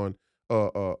based on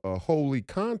a holy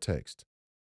context,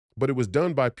 but it was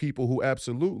done by people who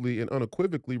absolutely and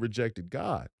unequivocally rejected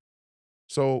God.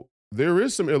 So there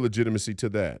is some illegitimacy to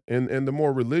that, and the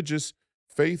more religious,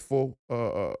 faithful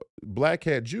black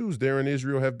hat Jews there in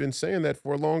Israel have been saying that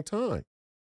for a long time.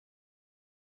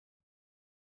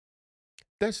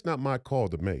 That's not my call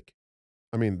to make.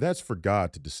 I mean, that's for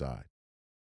God to decide.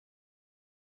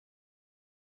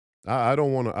 I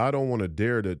don't want to. I don't want to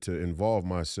dare to involve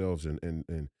myself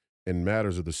in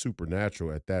matters of the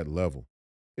supernatural at that level.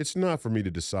 It's not for me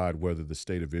to decide whether the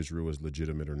state of Israel is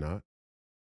legitimate or not.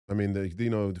 I mean,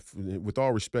 with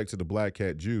all respect to the black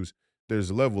hat Jews, there's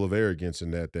a level of arrogance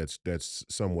in that's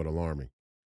somewhat alarming.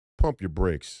 Pump your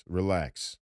brakes.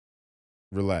 Relax.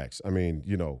 Relax. I mean,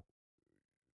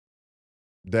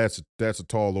 that's a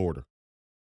tall order.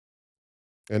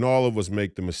 And all of us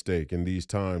make the mistake in these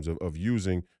times of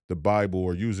using the Bible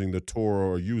or using the Torah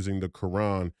or using the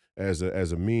Quran as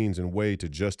a means and way to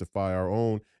justify our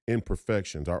own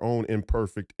imperfections, our own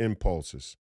imperfect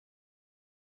impulses.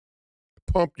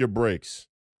 Pump your brakes.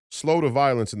 Slow to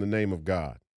violence in the name of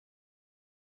God.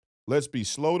 Let's be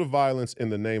slow to violence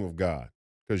in the name of God,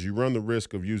 because you run the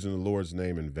risk of using the Lord's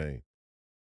name in vain.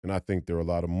 And I think there are a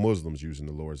lot of Muslims using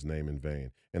the Lord's name in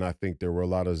vain. And I think there were a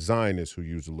lot of Zionists who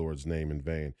used the Lord's name in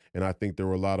vain. And I think there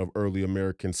were a lot of early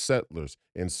American settlers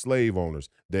and slave owners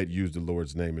that used the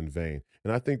Lord's name in vain.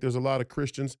 And I think there's a lot of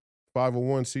Christians,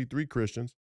 501c3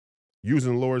 Christians,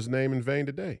 using the Lord's name in vain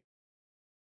today.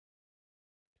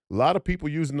 A lot of people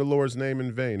using the Lord's name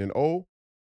in vain. And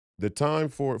the time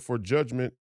for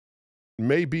judgment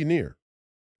may be near,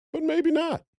 but maybe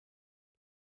not.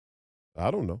 I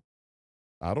don't know.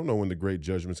 I don't know when the great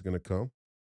judgment's going to come.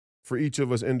 For each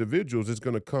of us individuals, it's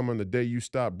going to come on the day you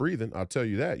stop breathing. I'll tell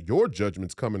you that. Your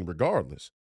judgment's coming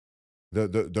regardless.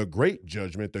 The great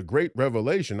judgment, the great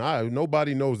revelation,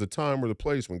 nobody knows the time or the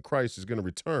place when Christ is going to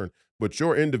return. But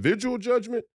your individual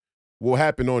judgment will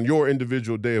happen on your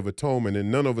individual day of atonement,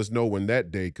 and none of us know when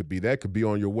that day could be. That could be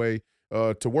on your way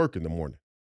to work in the morning.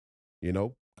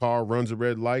 Car runs a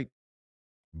red light,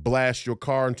 blast your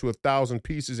car into 1,000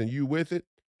 pieces and you with it.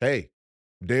 Hey,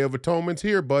 Day of Atonement's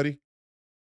here, buddy.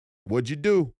 What'd you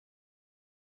do?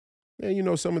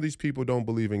 And some of these people don't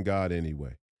believe in God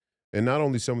anyway. And not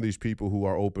only some of these people who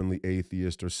are openly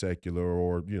atheist or secular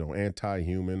or,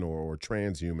 anti-human or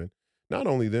transhuman, not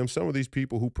only them, some of these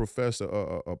people who profess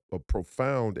a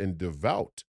profound and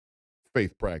devout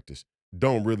faith practice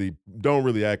don't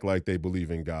really act like they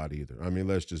believe in God either. I mean,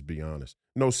 let's just be honest.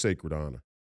 No sacred honor.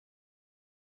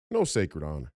 No sacred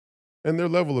honor. And their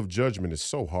level of judgment is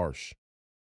so harsh.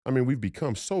 I mean, we've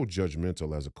become so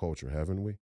judgmental as a culture, haven't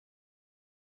we?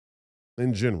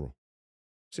 In general.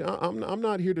 See, I'm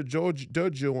not here to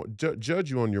judge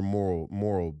you on your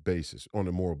moral basis, on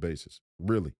a moral basis,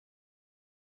 really.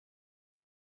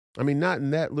 I mean, not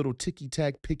in that little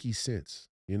ticky-tack picky sense,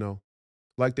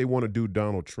 like they want to do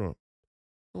Donald Trump.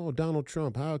 Oh, Donald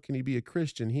Trump, how can he be a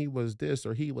Christian? He was this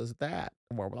or he was that,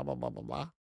 blah, blah, blah, blah, blah,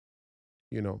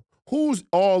 blah. Who's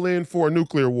all in for a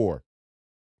nuclear war?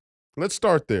 Let's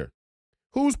start there.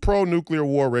 Who's pro-nuclear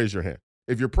war? Raise your hand.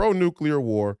 If you're pro-nuclear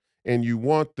war and you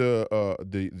want the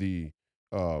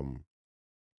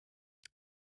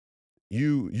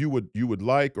you would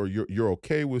like, or you're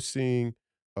okay with seeing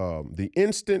the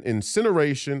instant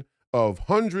incineration of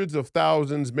hundreds of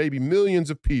thousands, maybe millions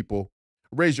of people,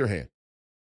 raise your hand.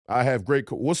 I have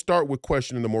we'll start with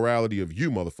questioning the morality of you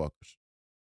motherfuckers.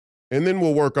 And then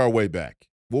we'll work our way back.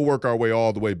 We'll work our way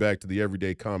all the way back to the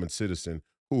everyday common citizen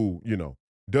who,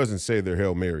 doesn't say their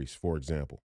Hail Marys, for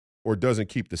example, or doesn't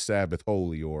keep the Sabbath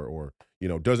holy, or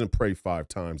doesn't pray 5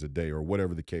 times a day, or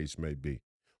whatever the case may be.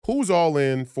 Who's all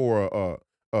in for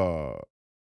a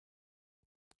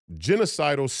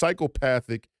genocidal,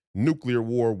 psychopathic nuclear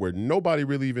war where nobody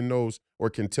really even knows or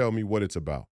can tell me what it's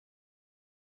about?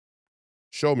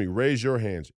 Show me, raise your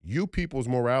hands. You people's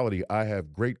morality, I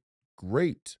have great,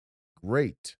 great,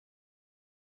 great,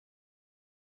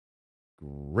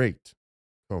 great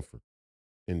comfort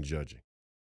in judging.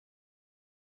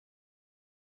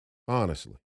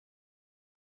 Honestly.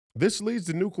 This leads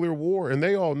to nuclear war, and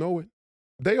they all know it.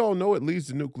 They all know it leads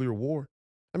to nuclear war.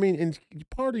 I mean, and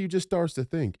part of you just starts to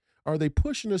think, are they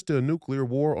pushing us to a nuclear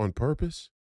war on purpose?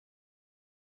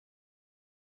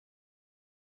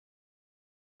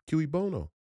 Cui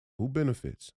bono. Who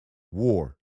benefits?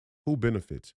 War. Who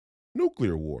benefits?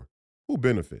 Nuclear war. Who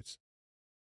benefits?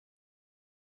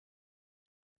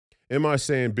 Am I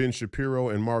saying Ben Shapiro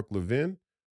and Mark Levin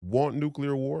want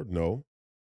nuclear war? No.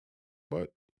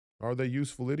 But are they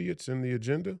useful idiots in the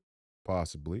agenda?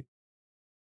 Possibly.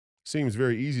 Seems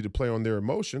very easy to play on their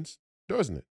emotions,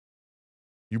 doesn't it?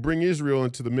 You bring Israel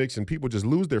into the mix and people just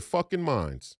lose their fucking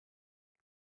minds.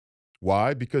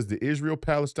 Why? Because the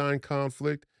Israel-Palestine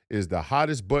conflict is the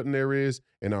hottest button there is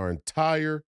in our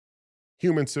entire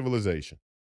human civilization.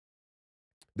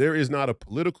 There is not a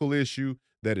political issue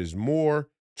that is more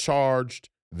charged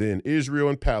than Israel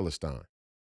and Palestine.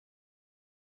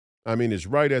 I mean, it's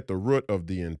right at the root of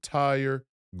the entire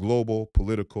global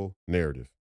political narrative.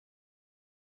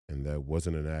 And that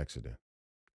wasn't an accident,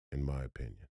 in my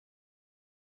opinion.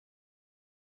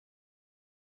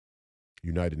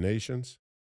 United Nations,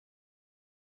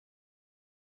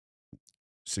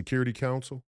 Security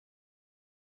Council,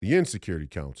 the Insecurity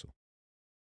Council.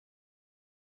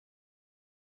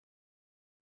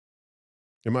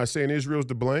 Am I saying Israel's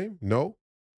to blame? No.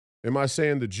 Am I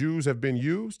saying the Jews have been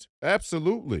used?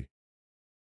 Absolutely.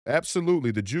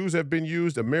 Absolutely. The Jews have been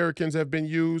used. Americans have been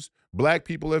used. Black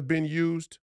people have been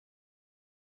used.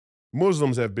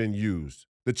 Muslims have been used.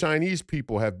 The Chinese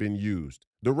people have been used.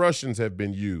 The Russians have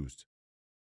been used.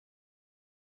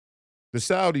 The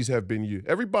Saudis have been used.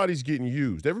 Everybody's getting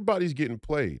used. Everybody's getting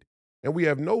played. And we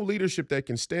have no leadership that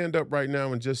can stand up right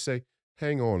now and just say,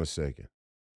 hang on a second.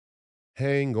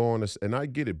 Hang on. And I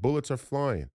get it. Bullets are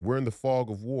flying. We're in the fog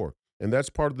of war. And that's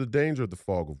part of the danger of the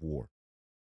fog of war.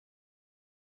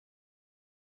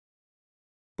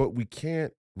 But we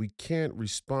can't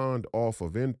respond off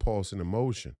of impulse and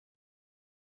emotion.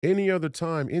 Any other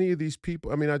time, any of these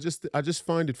people, I mean, I just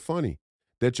find it funny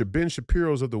that your Ben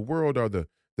Shapiro's of the world are the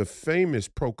famous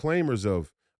proclaimers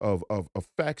of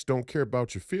facts don't care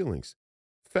about your feelings.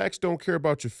 Facts don't care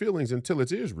about your feelings until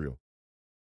it's Israel.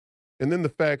 And then the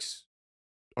facts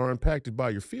are impacted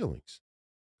by your feelings.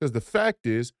 Because the fact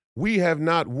is, we have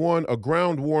not won a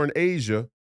ground war in Asia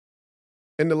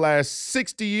in the last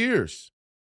 60 years.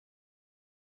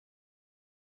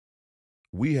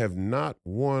 We have not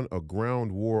won a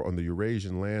ground war on the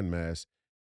Eurasian landmass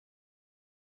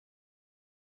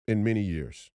in many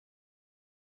years,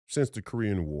 since the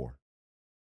Korean War.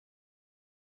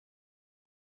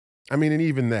 I mean, and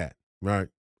even that, right?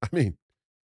 I mean,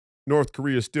 North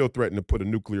Korea still threatened to put a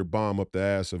nuclear bomb up the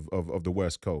ass of the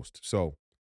West Coast. So,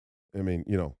 I mean,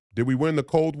 did we win the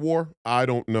Cold War? I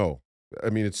don't know. I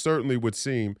mean, it certainly would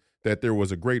seem that there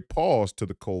was a great pause to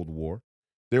the Cold War.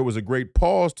 There was a great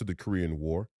pause to the Korean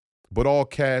War. But all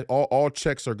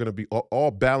checks are going to be,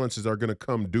 all balances are going to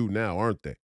come due now, aren't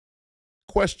they?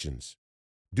 Questions.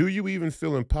 Do you even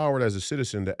feel empowered as a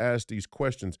citizen to ask these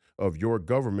questions of your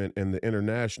government and the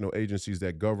international agencies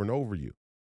that govern over you?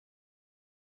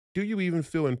 Do you even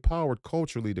feel empowered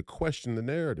culturally to question the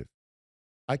narrative?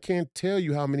 I can't tell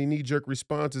you how many knee-jerk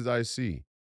responses I see.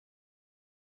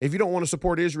 If you don't want to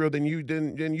support Israel, then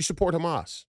you support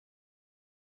Hamas.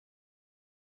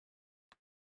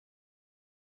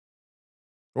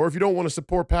 Or if you don't want to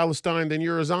support Palestine, then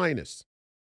you're a Zionist.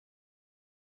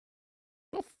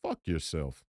 Well, fuck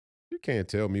yourself. You can't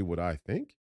tell me what I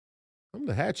think. I'm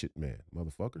the hatchet man,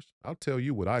 motherfuckers. I'll tell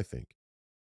you what I think.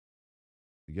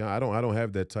 Yeah, I don't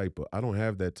have that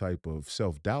type of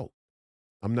self-doubt.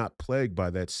 I'm not plagued by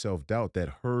that self-doubt,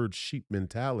 that herd sheep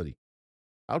mentality.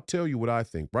 I'll tell you what I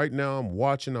think. Right now I'm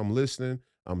watching, I'm listening,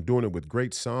 I'm doing it with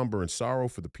great somber and sorrow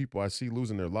for the people I see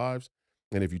losing their lives.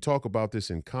 And if you talk about this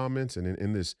in comments and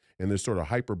in this sort of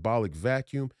hyperbolic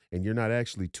vacuum, and you're not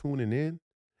actually tuning in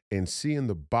and seeing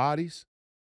the bodies,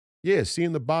 yeah,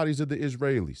 seeing the bodies of the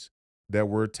Israelis that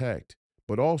were attacked,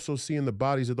 but also seeing the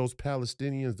bodies of those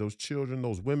Palestinians, those children,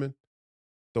 those women,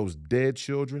 those dead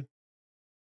children,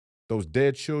 those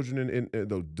dead children and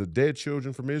the dead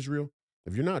children from Israel.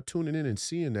 If you're not tuning in and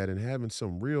seeing that and having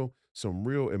some real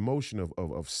emotion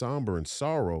of somber and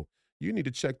sorrow, you need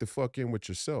to check the fuck in with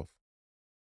yourself.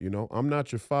 I'm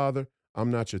not your father, I'm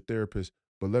not your therapist,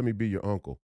 but let me be your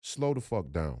uncle. Slow the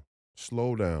fuck down.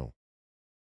 Slow down.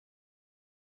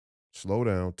 Slow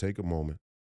down. Take a moment.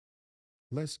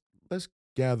 Let's let's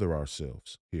gather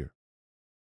ourselves here.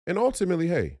 And ultimately,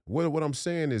 hey, what I'm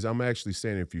saying is I'm actually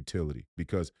saying in futility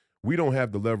because we don't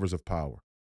have the levers of power.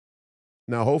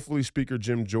 Now, hopefully, Speaker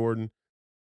Jim Jordan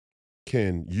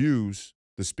can use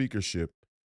the speakership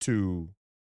to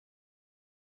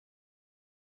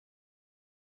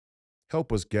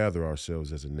help us gather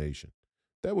ourselves as a nation.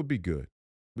 That would be good.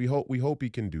 We hope he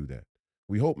can do that.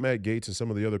 We hope Matt Gaetz and some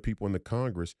of the other people in the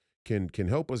Congress can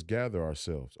help us gather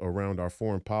ourselves around our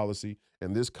foreign policy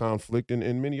and this conflict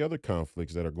and many other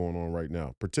conflicts that are going on right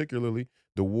now, particularly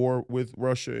the war with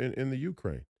Russia in the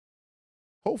Ukraine.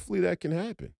 Hopefully that can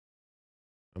happen.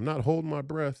 I'm not holding my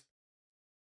breath,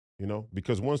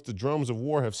 because once the drums of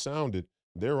war have sounded,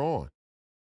 they're on.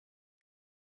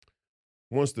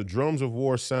 Once the drums of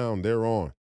war sound, they're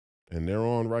on. And they're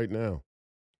on right now.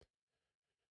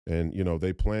 And,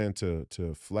 they plan to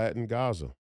flatten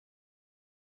Gaza,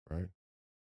 right?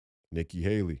 Nikki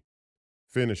Haley,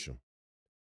 finish them.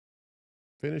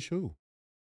 Finish who?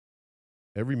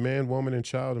 Every man, woman, and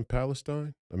child in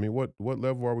Palestine? I mean, what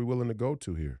level are we willing to go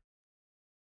to here?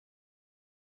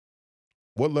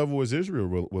 What level is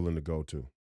Israel willing to go to?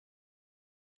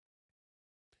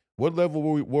 What level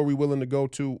were we willing to go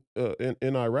to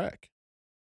in Iraq?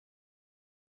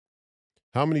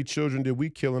 How many children did we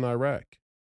kill in Iraq?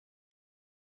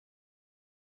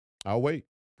 I'll wait.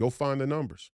 Go find the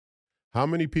numbers. How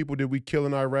many people did we kill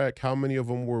in Iraq? How many of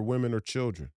them were women or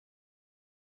children?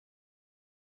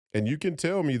 And you can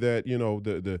tell me that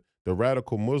the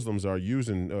radical Muslims are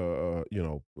using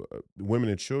women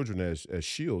and children as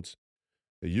shields.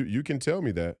 You can tell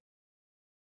me that,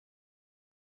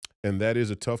 and that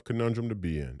is a tough conundrum to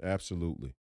be in.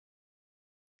 Absolutely.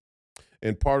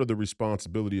 And part of the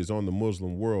responsibility is on the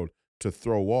Muslim world to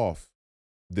throw off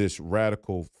this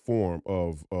radical form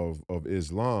of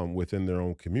Islam within their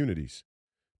own communities.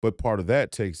 But part of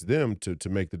that takes them to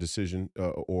make the decision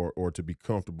or to be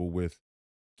comfortable with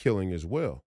killing as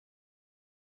well.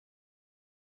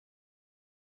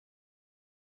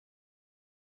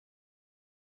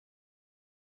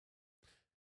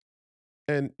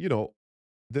 And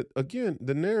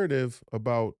the narrative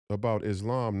about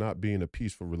Islam not being a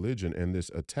peaceful religion and this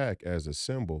attack as a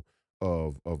symbol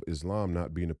of Islam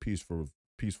not being a peaceful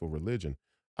religion,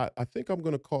 I think I'm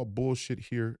going to call bullshit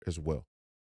here as well.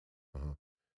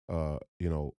 Uh-huh.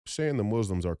 Saying the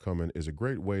Muslims are coming is a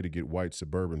great way to get white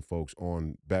suburban folks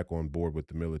back on board with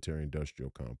the military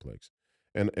industrial complex.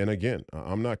 And again,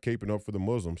 I'm not caping up for the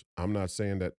Muslims. I'm not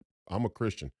saying that I'm a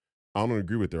Christian. I don't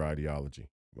agree with their ideology.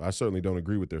 I certainly don't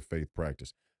agree with their faith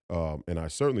practice. And I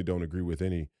certainly don't agree with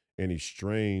any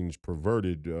strange,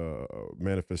 perverted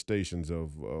manifestations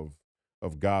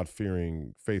of God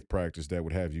fearing faith practice that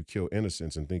would have you kill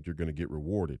innocents and think you're going to get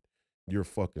rewarded. You're a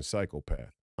fucking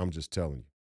psychopath. I'm just telling you,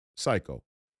 psycho.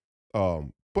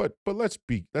 But let's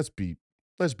be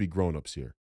grown-ups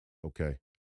here, okay?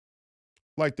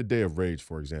 Like the Day of Rage,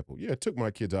 for example. Yeah, I took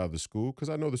my kids out of the school because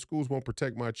I know the schools won't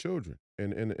protect my children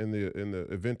in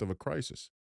the event of a crisis.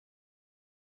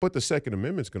 But the Second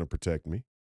Amendment's going to protect me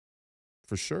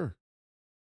for sure.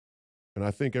 And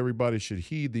I think everybody should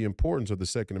heed the importance of the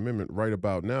Second Amendment right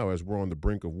about now as we're on the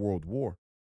brink of world war.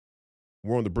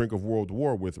 We're on the brink of world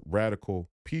war with radical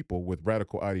people with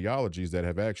radical ideologies that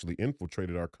have actually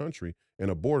infiltrated our country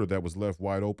and a border that was left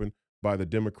wide open by the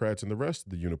Democrats and the rest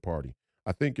of the uniparty.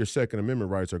 I think your Second Amendment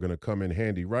rights are going to come in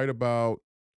handy right about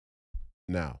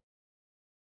now.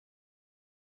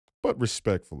 But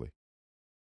respectfully,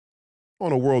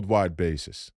 on a worldwide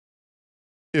basis,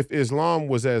 if Islam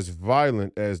was as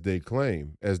violent as they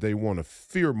claim, as they want to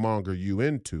fearmonger you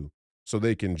into so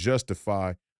they can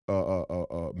justify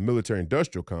a military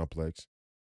industrial complex,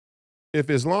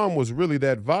 if Islam was really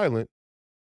that violent,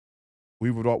 we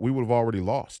would have already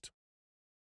lost.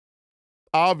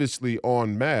 Obviously,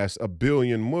 en masse, a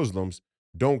billion Muslims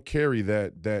don't carry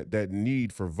that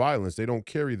need for violence. They don't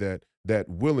carry that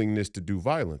willingness to do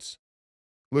violence.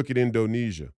 Look at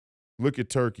Indonesia. Look at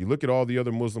Turkey. Look at all the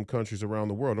other Muslim countries around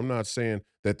the world. I'm not saying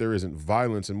that there isn't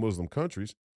violence in Muslim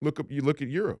countries. You look at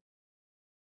Europe.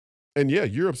 And yeah,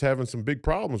 Europe's having some big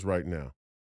problems right now.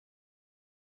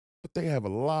 But they have a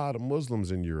lot of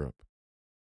Muslims in Europe.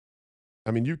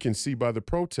 I mean, you can see by the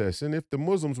protests. And if the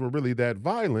Muslims were really that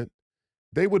violent,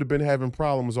 they would have been having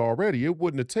problems already. It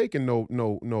wouldn't have taken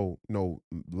no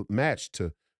match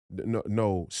to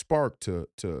no spark to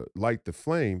light the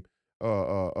flame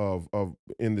of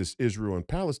in this Israel and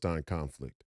Palestine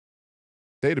conflict.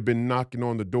 They'd have been knocking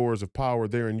on the doors of power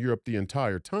there in Europe the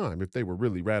entire time if they were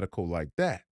really radical like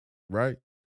that, right?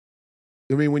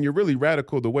 I mean, when you're really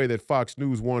radical the way that Fox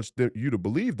News wants you to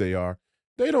believe they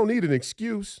don't need an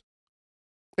excuse.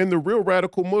 And the real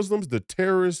radical Muslims, the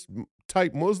terrorist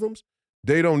type Muslims,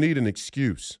 they don't need an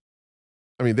excuse.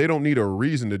 I mean, they don't need a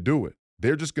reason to do it.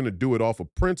 They're just going to do it off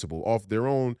of principle, off their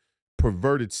own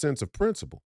perverted sense of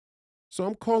principle. So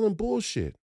I'm calling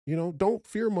bullshit. Don't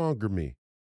fearmonger me.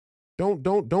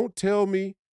 Don't tell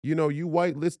me, you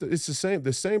white list. It's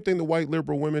the same thing the white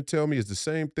liberal women tell me is the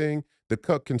same thing the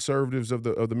cuck conservatives of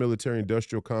the military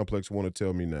industrial complex want to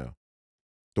tell me now.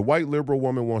 The white liberal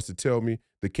woman wants to tell me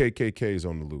the KKK is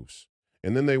on the loose.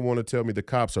 And then they want to tell me the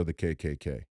cops are the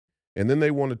KKK. And then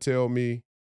they want to tell me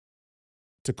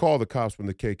to call the cops when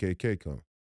the KKK come.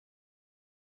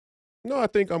 No, I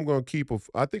think I'm going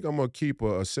to keep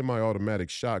a semi-automatic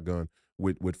shotgun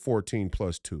with 14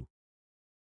 plus 2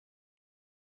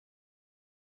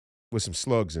 with some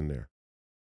slugs in there.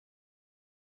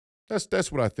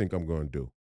 That's what I think I'm going to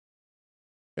do.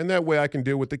 And that way I can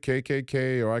deal with the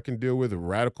KKK, or I can deal with a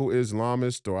radical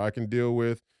Islamist, or I can deal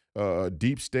with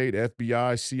deep state,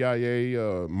 FBI, CIA,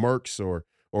 mercs, or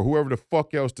whoever the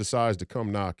fuck else decides to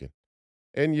come knocking.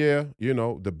 And yeah,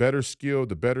 the better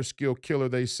skill killer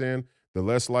they send, the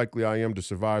less likely I am to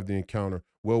survive the encounter.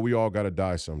 Well, we all got to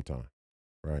die sometime,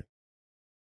 right?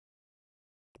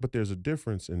 But there's a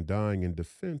difference in dying in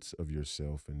defense of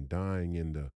yourself and dying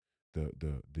in the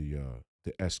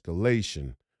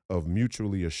escalation of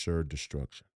mutually assured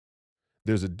destruction.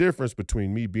 There's a difference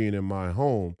between me being in my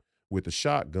home with a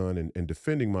shotgun and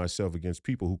defending myself against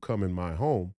people who come in my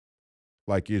home,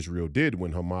 like Israel did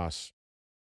when Hamas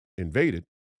invaded,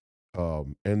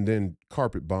 and then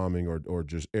carpet bombing or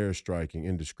just airstriking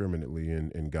indiscriminately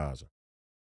in Gaza.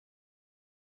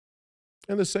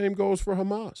 And the same goes for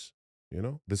Hamas.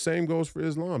 The same goes for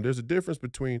Islam. There's a difference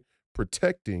between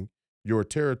protecting your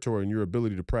territory and your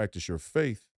ability to practice your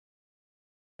faith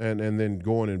and then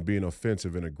going and being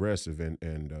offensive and aggressive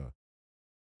and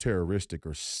terroristic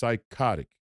or psychotic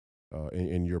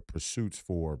in your pursuits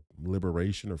for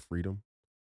liberation or freedom.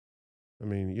 I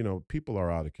mean, people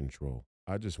are out of control.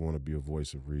 I just want to be a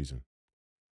voice of reason.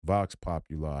 Vox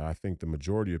populi. I think the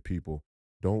majority of people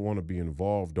don't want to be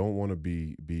involved, don't want to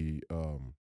be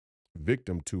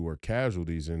victim to or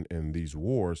casualties in these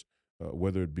wars,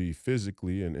 whether it be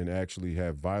physically and actually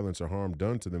have violence or harm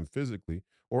done to them physically,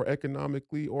 or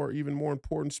economically, or even more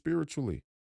important, spiritually.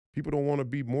 People don't want to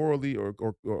be morally or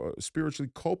spiritually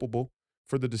culpable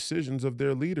for the decisions of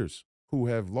their leaders who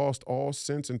have lost all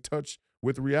sense and touch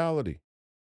with reality.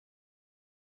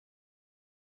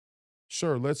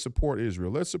 Sure, let's support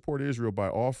Israel. Let's support Israel by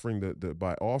offering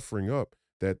by offering up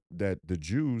that the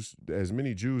Jews, as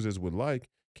many Jews as would like,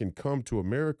 can come to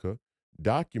America,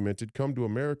 documented, come to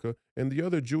America, and the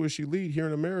other Jewish elite here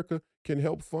in America can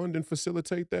help fund and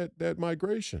facilitate that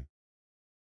migration.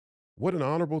 What an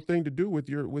honorable thing to do with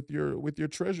your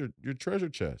treasure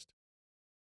chest.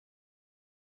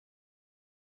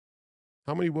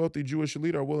 How many wealthy Jewish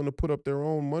elite are willing to put up their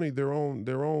own money, their own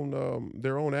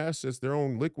assets, their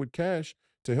own liquid cash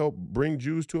to help bring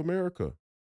Jews to America?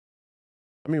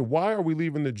 I mean, why are we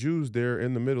leaving the Jews there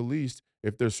in the Middle East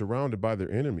if they're surrounded by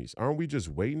their enemies? Aren't we just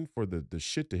waiting for the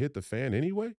shit to hit the fan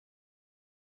anyway?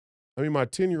 I mean, my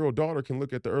 10-year-old daughter can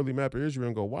look at the early map of Israel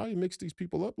and go, why you mix these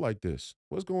people up like this?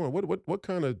 What's going on? What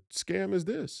kind of scam is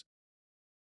this?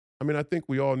 I mean, I think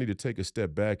we all need to take a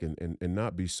step back and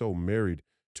not be so married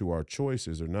to our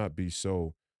choices, or not be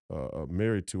so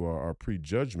married to our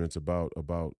prejudgments about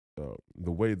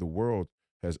the way the world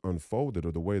has unfolded,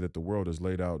 or the way that the world is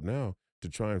laid out now, to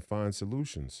try and find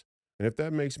solutions. And if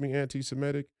that makes me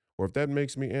anti-Semitic, or if that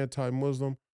makes me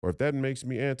anti-Muslim, or if that makes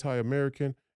me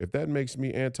anti-American, if that makes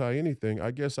me anti-anything,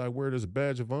 I guess I wear it as a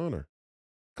badge of honor,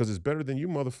 because it's better than you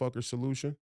motherfuckers'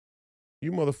 solution.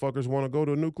 You motherfuckers want to go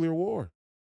to a nuclear war.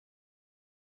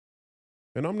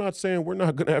 And I'm not saying we're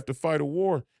not going to have to fight a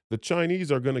war. The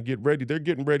Chinese are going to get ready. They're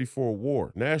getting ready for a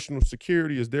war. National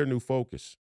security is their new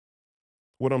focus.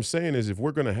 What I'm saying is, if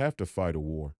we're going to have to fight a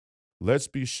war, let's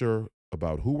be sure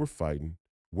about who we're fighting,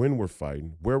 when we're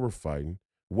fighting, where we're fighting,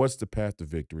 what's the path to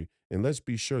victory, And let's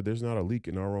be sure there's not a leak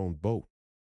in our own boat,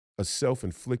 a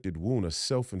self-inflicted wound, a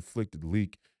self-inflicted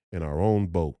leak in our own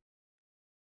boat.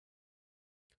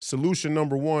 Solution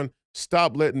number one,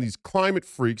 stop letting these climate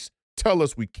freaks tell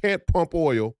us we can't pump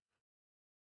oil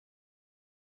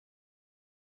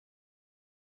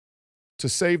to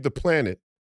save the planet,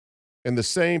 and the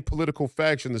same political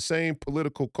faction, the same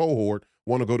political cohort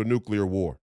want to go to nuclear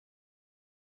war.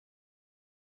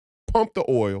 Pump the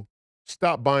oil,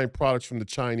 stop buying products from the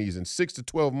Chinese. In 6 to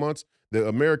 12 months, the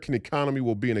American economy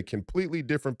will be in a completely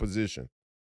different position.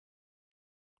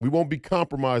 We won't be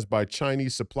compromised by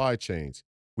Chinese supply chains.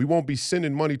 We won't be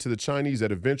sending money to the Chinese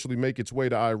that eventually make its way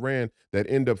to Iran, that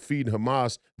end up feeding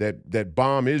Hamas, that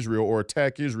bomb Israel or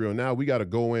attack Israel. Now we got to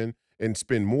go in and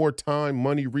spend more time,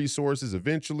 money, resources,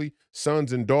 eventually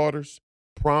sons and daughters,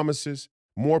 promises,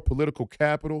 more political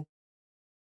capital,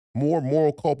 more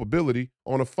moral culpability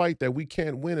on a fight that we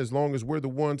can't win as long as we're the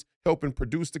ones helping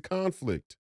produce the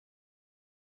conflict.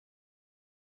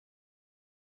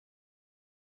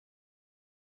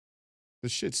 The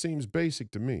shit seems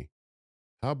basic to me.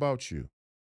 How about you?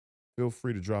 Feel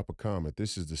free to drop a comment.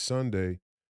 This is the Sunday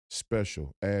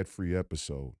special ad-free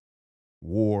episode.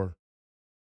 War,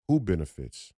 who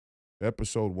benefits?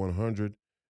 Episode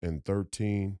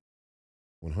 113.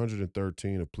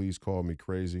 113 of Please Call Me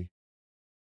Crazy.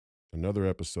 Another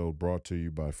episode brought to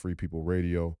you by Free People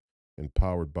Radio and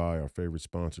powered by our favorite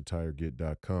sponsor,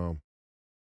 TireGet.com.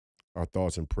 Our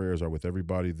thoughts and prayers are with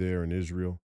everybody there in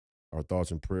Israel. Our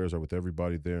thoughts and prayers are with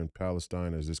everybody there in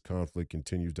Palestine as this conflict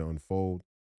continues to unfold,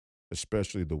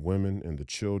 especially the women and the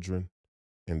children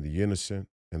and the innocent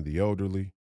and the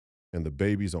elderly and the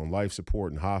babies on life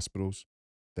support in hospitals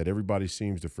that everybody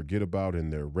seems to forget about in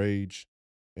their rage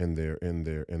and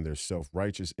their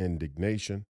self-righteous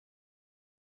indignation.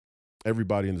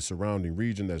 Everybody in the surrounding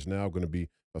region that's now going to be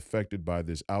affected by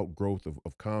this outgrowth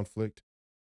of conflict.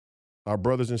 Our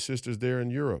brothers and sisters there in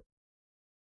Europe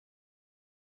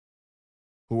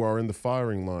who are in the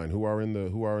firing line, who are in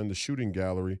the shooting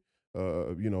gallery,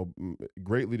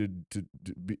 greatly to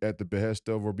be at the behest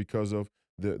of or because of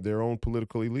their own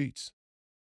political elites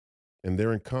and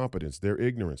their incompetence, their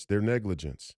ignorance, their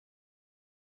negligence.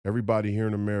 Everybody here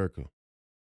in America,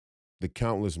 the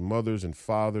countless mothers and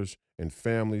fathers and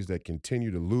families that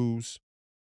continue to lose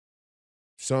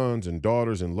sons and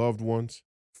daughters and loved ones,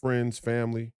 friends,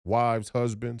 family, wives,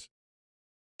 husbands,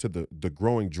 to the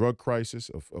growing drug crisis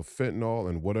of fentanyl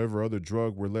and whatever other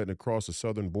drug we're letting across the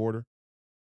southern border.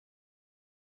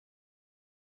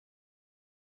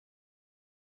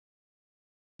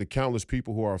 The countless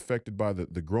people who are affected by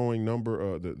the growing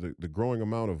number, the growing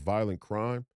amount of violent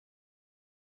crime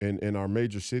in our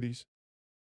major cities,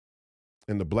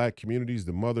 in the black communities,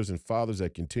 the mothers and fathers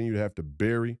that continue to have to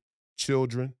bury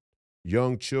children,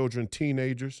 young children,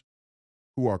 teenagers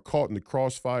who are caught in the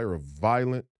crossfire of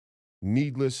violent,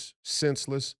 needless,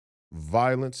 senseless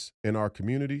violence in our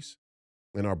communities,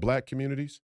 in our black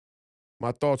communities.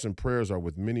 My thoughts and prayers are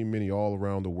with many, many all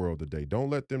around the world today. Don't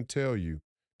let them tell you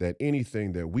that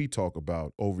anything that we talk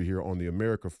about over here on the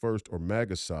America First or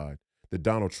MAGA side, the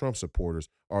Donald Trump supporters,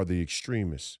 are the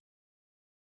extremists,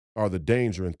 are the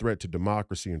danger and threat to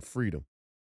democracy and freedom.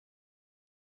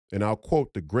 And I'll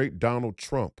quote the great Donald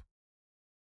Trump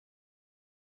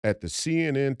at the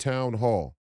CNN town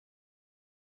hall.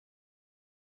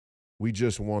 We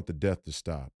just want the death to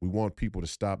stop. We want people to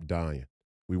stop dying.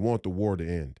 We want the war to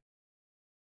end.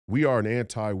 We are an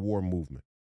anti-war movement.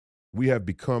 We have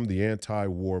become the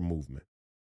anti-war movement.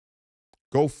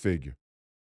 Go figure.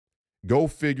 Go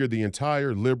figure. The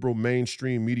entire liberal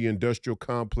mainstream media industrial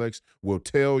complex will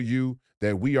tell you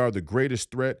that we are the greatest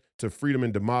threat to freedom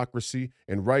and democracy.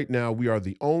 And right now we are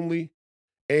the only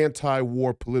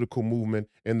anti-war political movement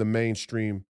in the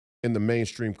mainstream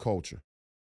culture.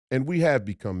 And we have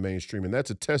become mainstream. And that's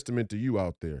a testament to you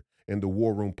out there in the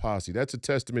War Room Posse. That's a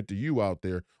testament to you out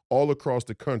there all across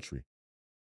the country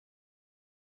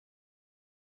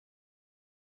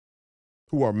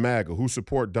who are MAGA, who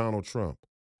support Donald Trump,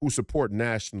 who support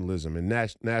nationalism and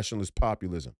nationalist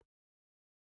populism,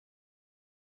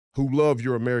 who love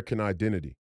your American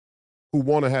identity, who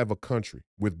want to have a country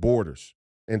with borders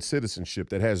and citizenship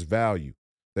that has value,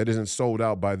 that isn't sold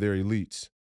out by their elites.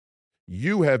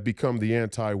 You have become the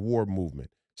anti-war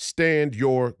movement. Stand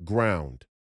your ground.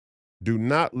 Do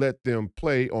not let them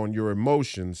play on your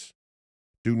emotions.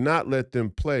 Do not let them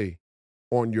play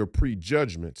on your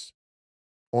prejudgments,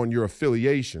 on your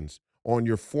affiliations, on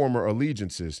your former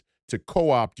allegiances to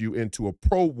co-opt you into a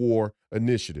pro-war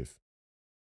initiative.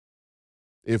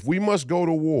 If we must go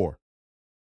to war,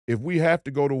 if we have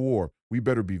to go to war, we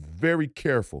better be very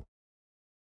careful.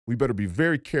 We better be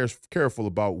very careful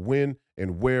about when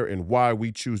and where and why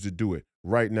we choose to do it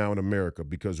right now in America,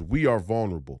 because we are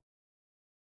vulnerable.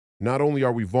 Not only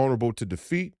are we vulnerable to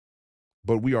defeat,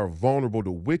 but we are vulnerable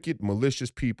to wicked,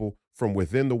 malicious people from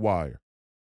within the wire.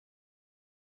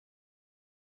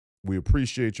 We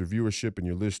appreciate your viewership and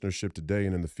your listenership today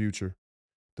and in the future.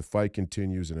 The fight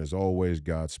continues, and as always,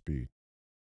 Godspeed.